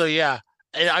 so yeah,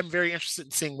 I'm very interested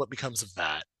in seeing what becomes of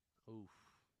that. Oof.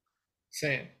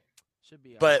 Same. Should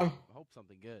be. But I hope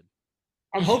something good.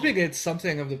 I'm hoping it's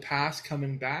something of the past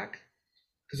coming back,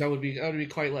 because that would be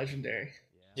quite legendary.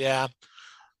 Yeah.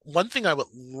 One thing I would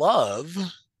love,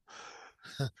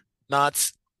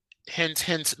 not hint,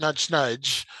 hint, nudge,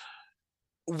 nudge.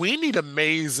 We need a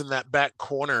maze in that back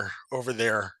corner over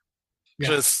there. Yeah.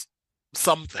 Just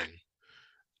something.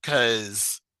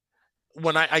 Because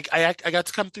when I got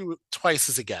to come through twice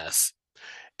as a guest.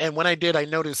 And when I did, I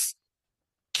noticed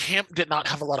Camp did not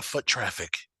have a lot of foot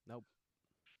traffic. Nope.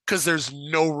 Because there's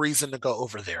no reason to go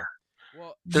over there.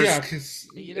 Well, because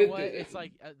you know what? It's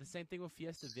like the same thing with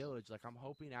Fiesta Village. Like, I'm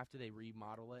hoping after they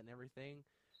remodel it and everything,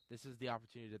 this is the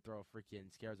opportunity to throw a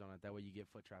freaking Scare Zone on it. That way you get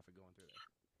foot traffic going through there.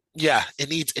 Yeah, it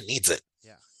needs it.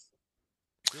 Yeah.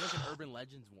 Do like an Urban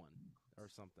Legends one or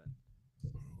something.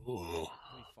 Ooh. It'll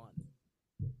be fun.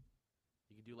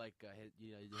 like the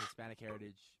Hispanic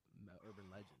heritage urban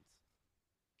legends.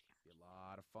 Be a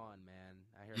lot of fun, man.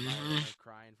 I hear her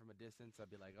crying from a distance. I'd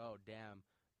be like, oh damn,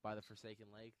 by the Forsaken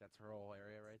Lake. That's her whole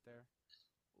area right there.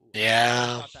 Ooh,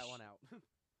 yeah. I thought that one out.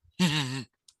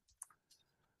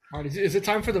 All right, is it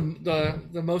time for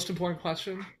the most important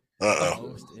question?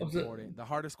 Most important, the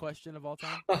hardest question of all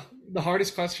time. The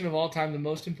hardest question of all time, the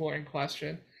most important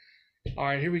question. All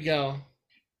right, here we go.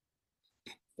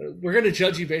 We're going to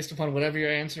judge you based upon whatever your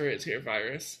answer is here,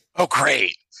 Vyrus. Oh,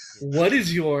 great. What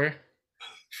is your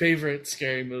favorite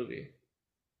scary movie?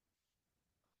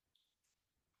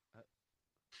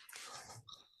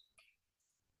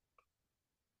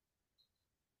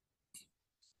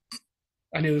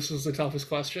 I knew this was the toughest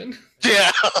question.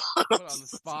 Yeah. Put on the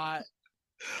spot.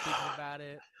 Thinking about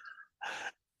it.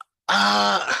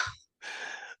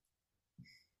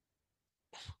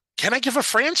 Can I give a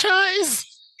franchise?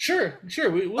 Sure.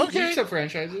 We accept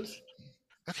franchises.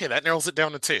 Okay, that narrows it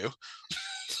down to 2.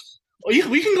 Well,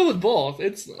 we can go with both.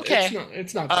 It's not that.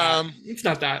 It's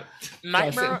not that.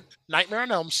 Nightmare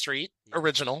on Elm Street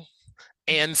original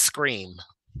and Scream.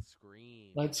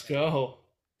 Let's go.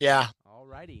 Yeah.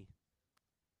 Alrighty.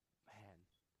 Man,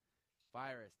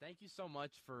 Vyrus, thank you so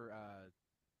much for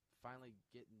finally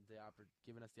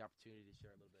giving us the opportunity to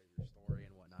share a little bit of your story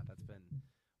and whatnot. That's been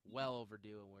well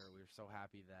overdue, and we're so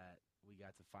happy that we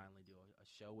got to finally do a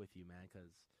show with you, man.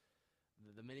 Because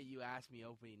the minute you asked me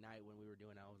opening night when we were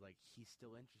doing it, I was like, he's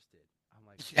still interested. I'm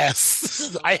like,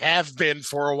 yes, I have been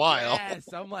for a while. Yes,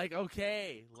 I'm like,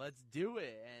 okay, let's do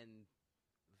it. And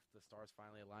the stars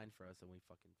finally aligned for us, and we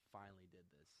fucking finally did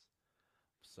this.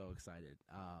 So excited.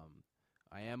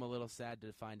 I am a little sad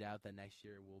to find out that next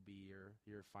year will be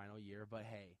your final year, but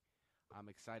hey, I'm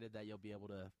excited that you'll be able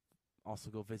to also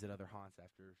go visit other haunts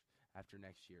after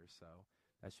next year. So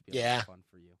that should be a lot of fun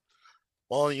for you.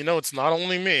 Well, it's not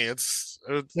only me. It's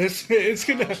gonna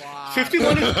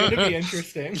 51 is gonna be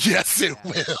interesting. Yes, it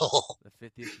will. The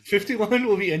 50th 51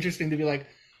 will be interesting to be like,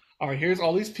 all right, here's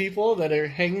all these people that are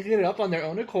hanging it up on their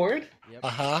own accord.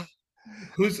 Yep.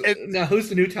 Who's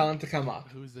the new talent to come up?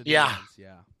 Who's the new ones?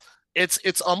 Yeah.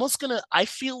 It's almost gonna. I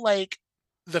feel like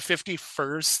the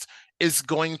 51st is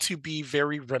going to be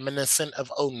very reminiscent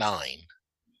of 09.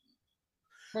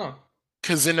 Huh.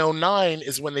 Because in 09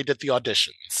 is when they did the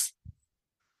auditions.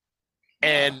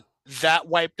 And that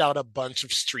wiped out a bunch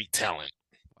of street talent.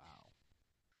 Wow.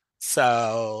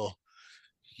 So,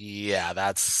 yeah,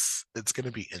 it's going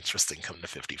to be interesting coming to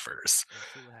 51st. Let's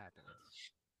see what happens.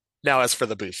 Now, as for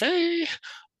the buffet,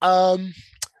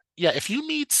 if you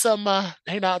need some,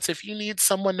 if you need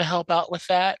someone to help out with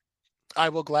that, I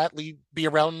will gladly be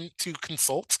around to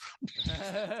consult.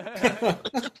 That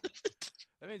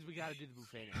means we got to do the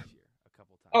buffet next year a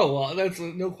couple times. Oh, well, that's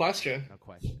no question. No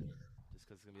question. Just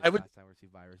because it's going to be the last time we see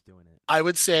Vyrus doing it. I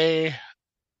would say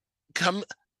come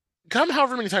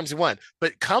however many times you want,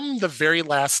 but come the very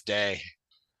last day.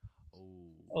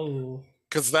 Oh.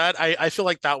 Because I feel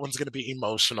like that one's going to be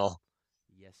emotional.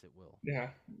 Yes, it will.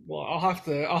 Yeah. Well, I'll have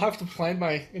to plan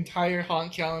my entire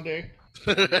haunt calendar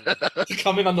to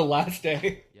come in on the last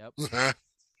day. Yep. We're going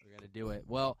to do it.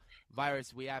 Well,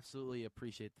 Vyrus, we absolutely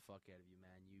appreciate the fuck out of you,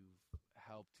 man. You've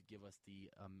helped give us the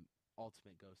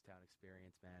ultimate ghost town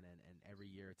experience, man, and every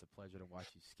year it's a pleasure to watch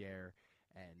you scare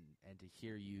and to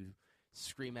hear you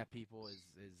scream at people is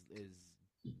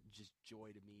just joy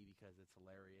to me because it's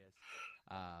hilarious.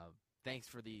 Thanks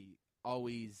for the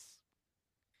always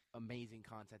amazing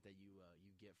content that you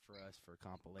get for us for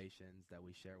compilations that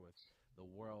we share with the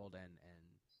world and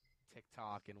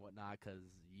TikTok and whatnot, because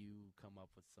you come up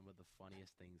with some of the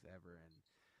funniest things ever, and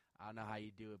I don't know how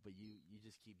you do it, but you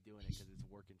just keep doing it because it's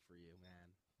working for you, man.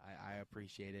 I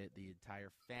appreciate it. The entire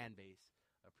fan base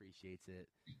appreciates it.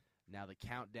 Now the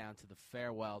countdown to the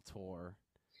farewell tour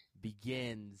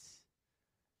begins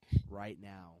right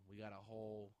now. We got a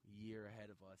whole year ahead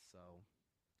of us, so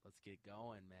let's get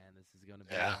going, man. This is gonna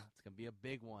be it's gonna be a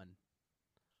big one.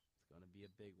 It's gonna be a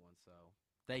big one. So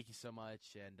thank you so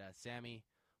much, and Sammy,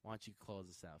 why don't you close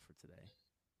us out for today?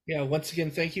 Yeah, once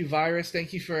again, thank you, Vyrus.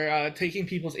 Thank you for taking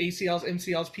people's ACLs,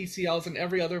 MCLs, PCLs, and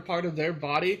every other part of their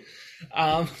body.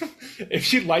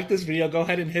 If you like this video, go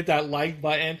ahead and hit that like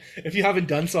button. If you haven't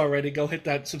done so already, go hit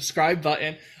that subscribe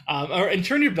button and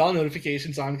turn your bell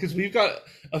notifications on, because we've got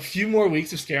a few more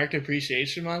weeks of Scareactor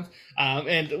Appreciation Month,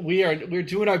 and we're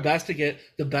doing our best to get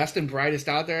the best and brightest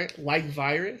out there, like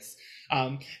Vyrus.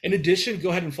 In addition,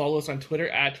 go ahead and follow us on Twitter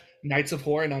at Nights of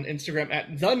Horror and on Instagram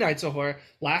at The Nights of Horror.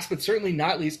 Last but certainly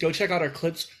not least, go check out our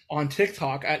clips on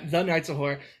TikTok at The Nights of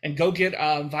Horror and go get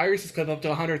Vyrus's clip up to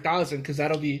 100,000, because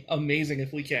that'll be amazing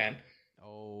if we can.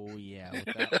 Oh, yeah.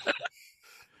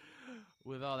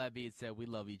 With all that that being said, we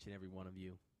love each and every one of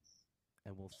you.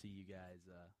 And we'll see you guys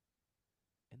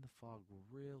in the fog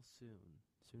real soon.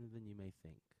 Sooner than you may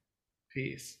think.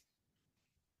 Peace.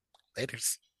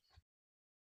 Laters.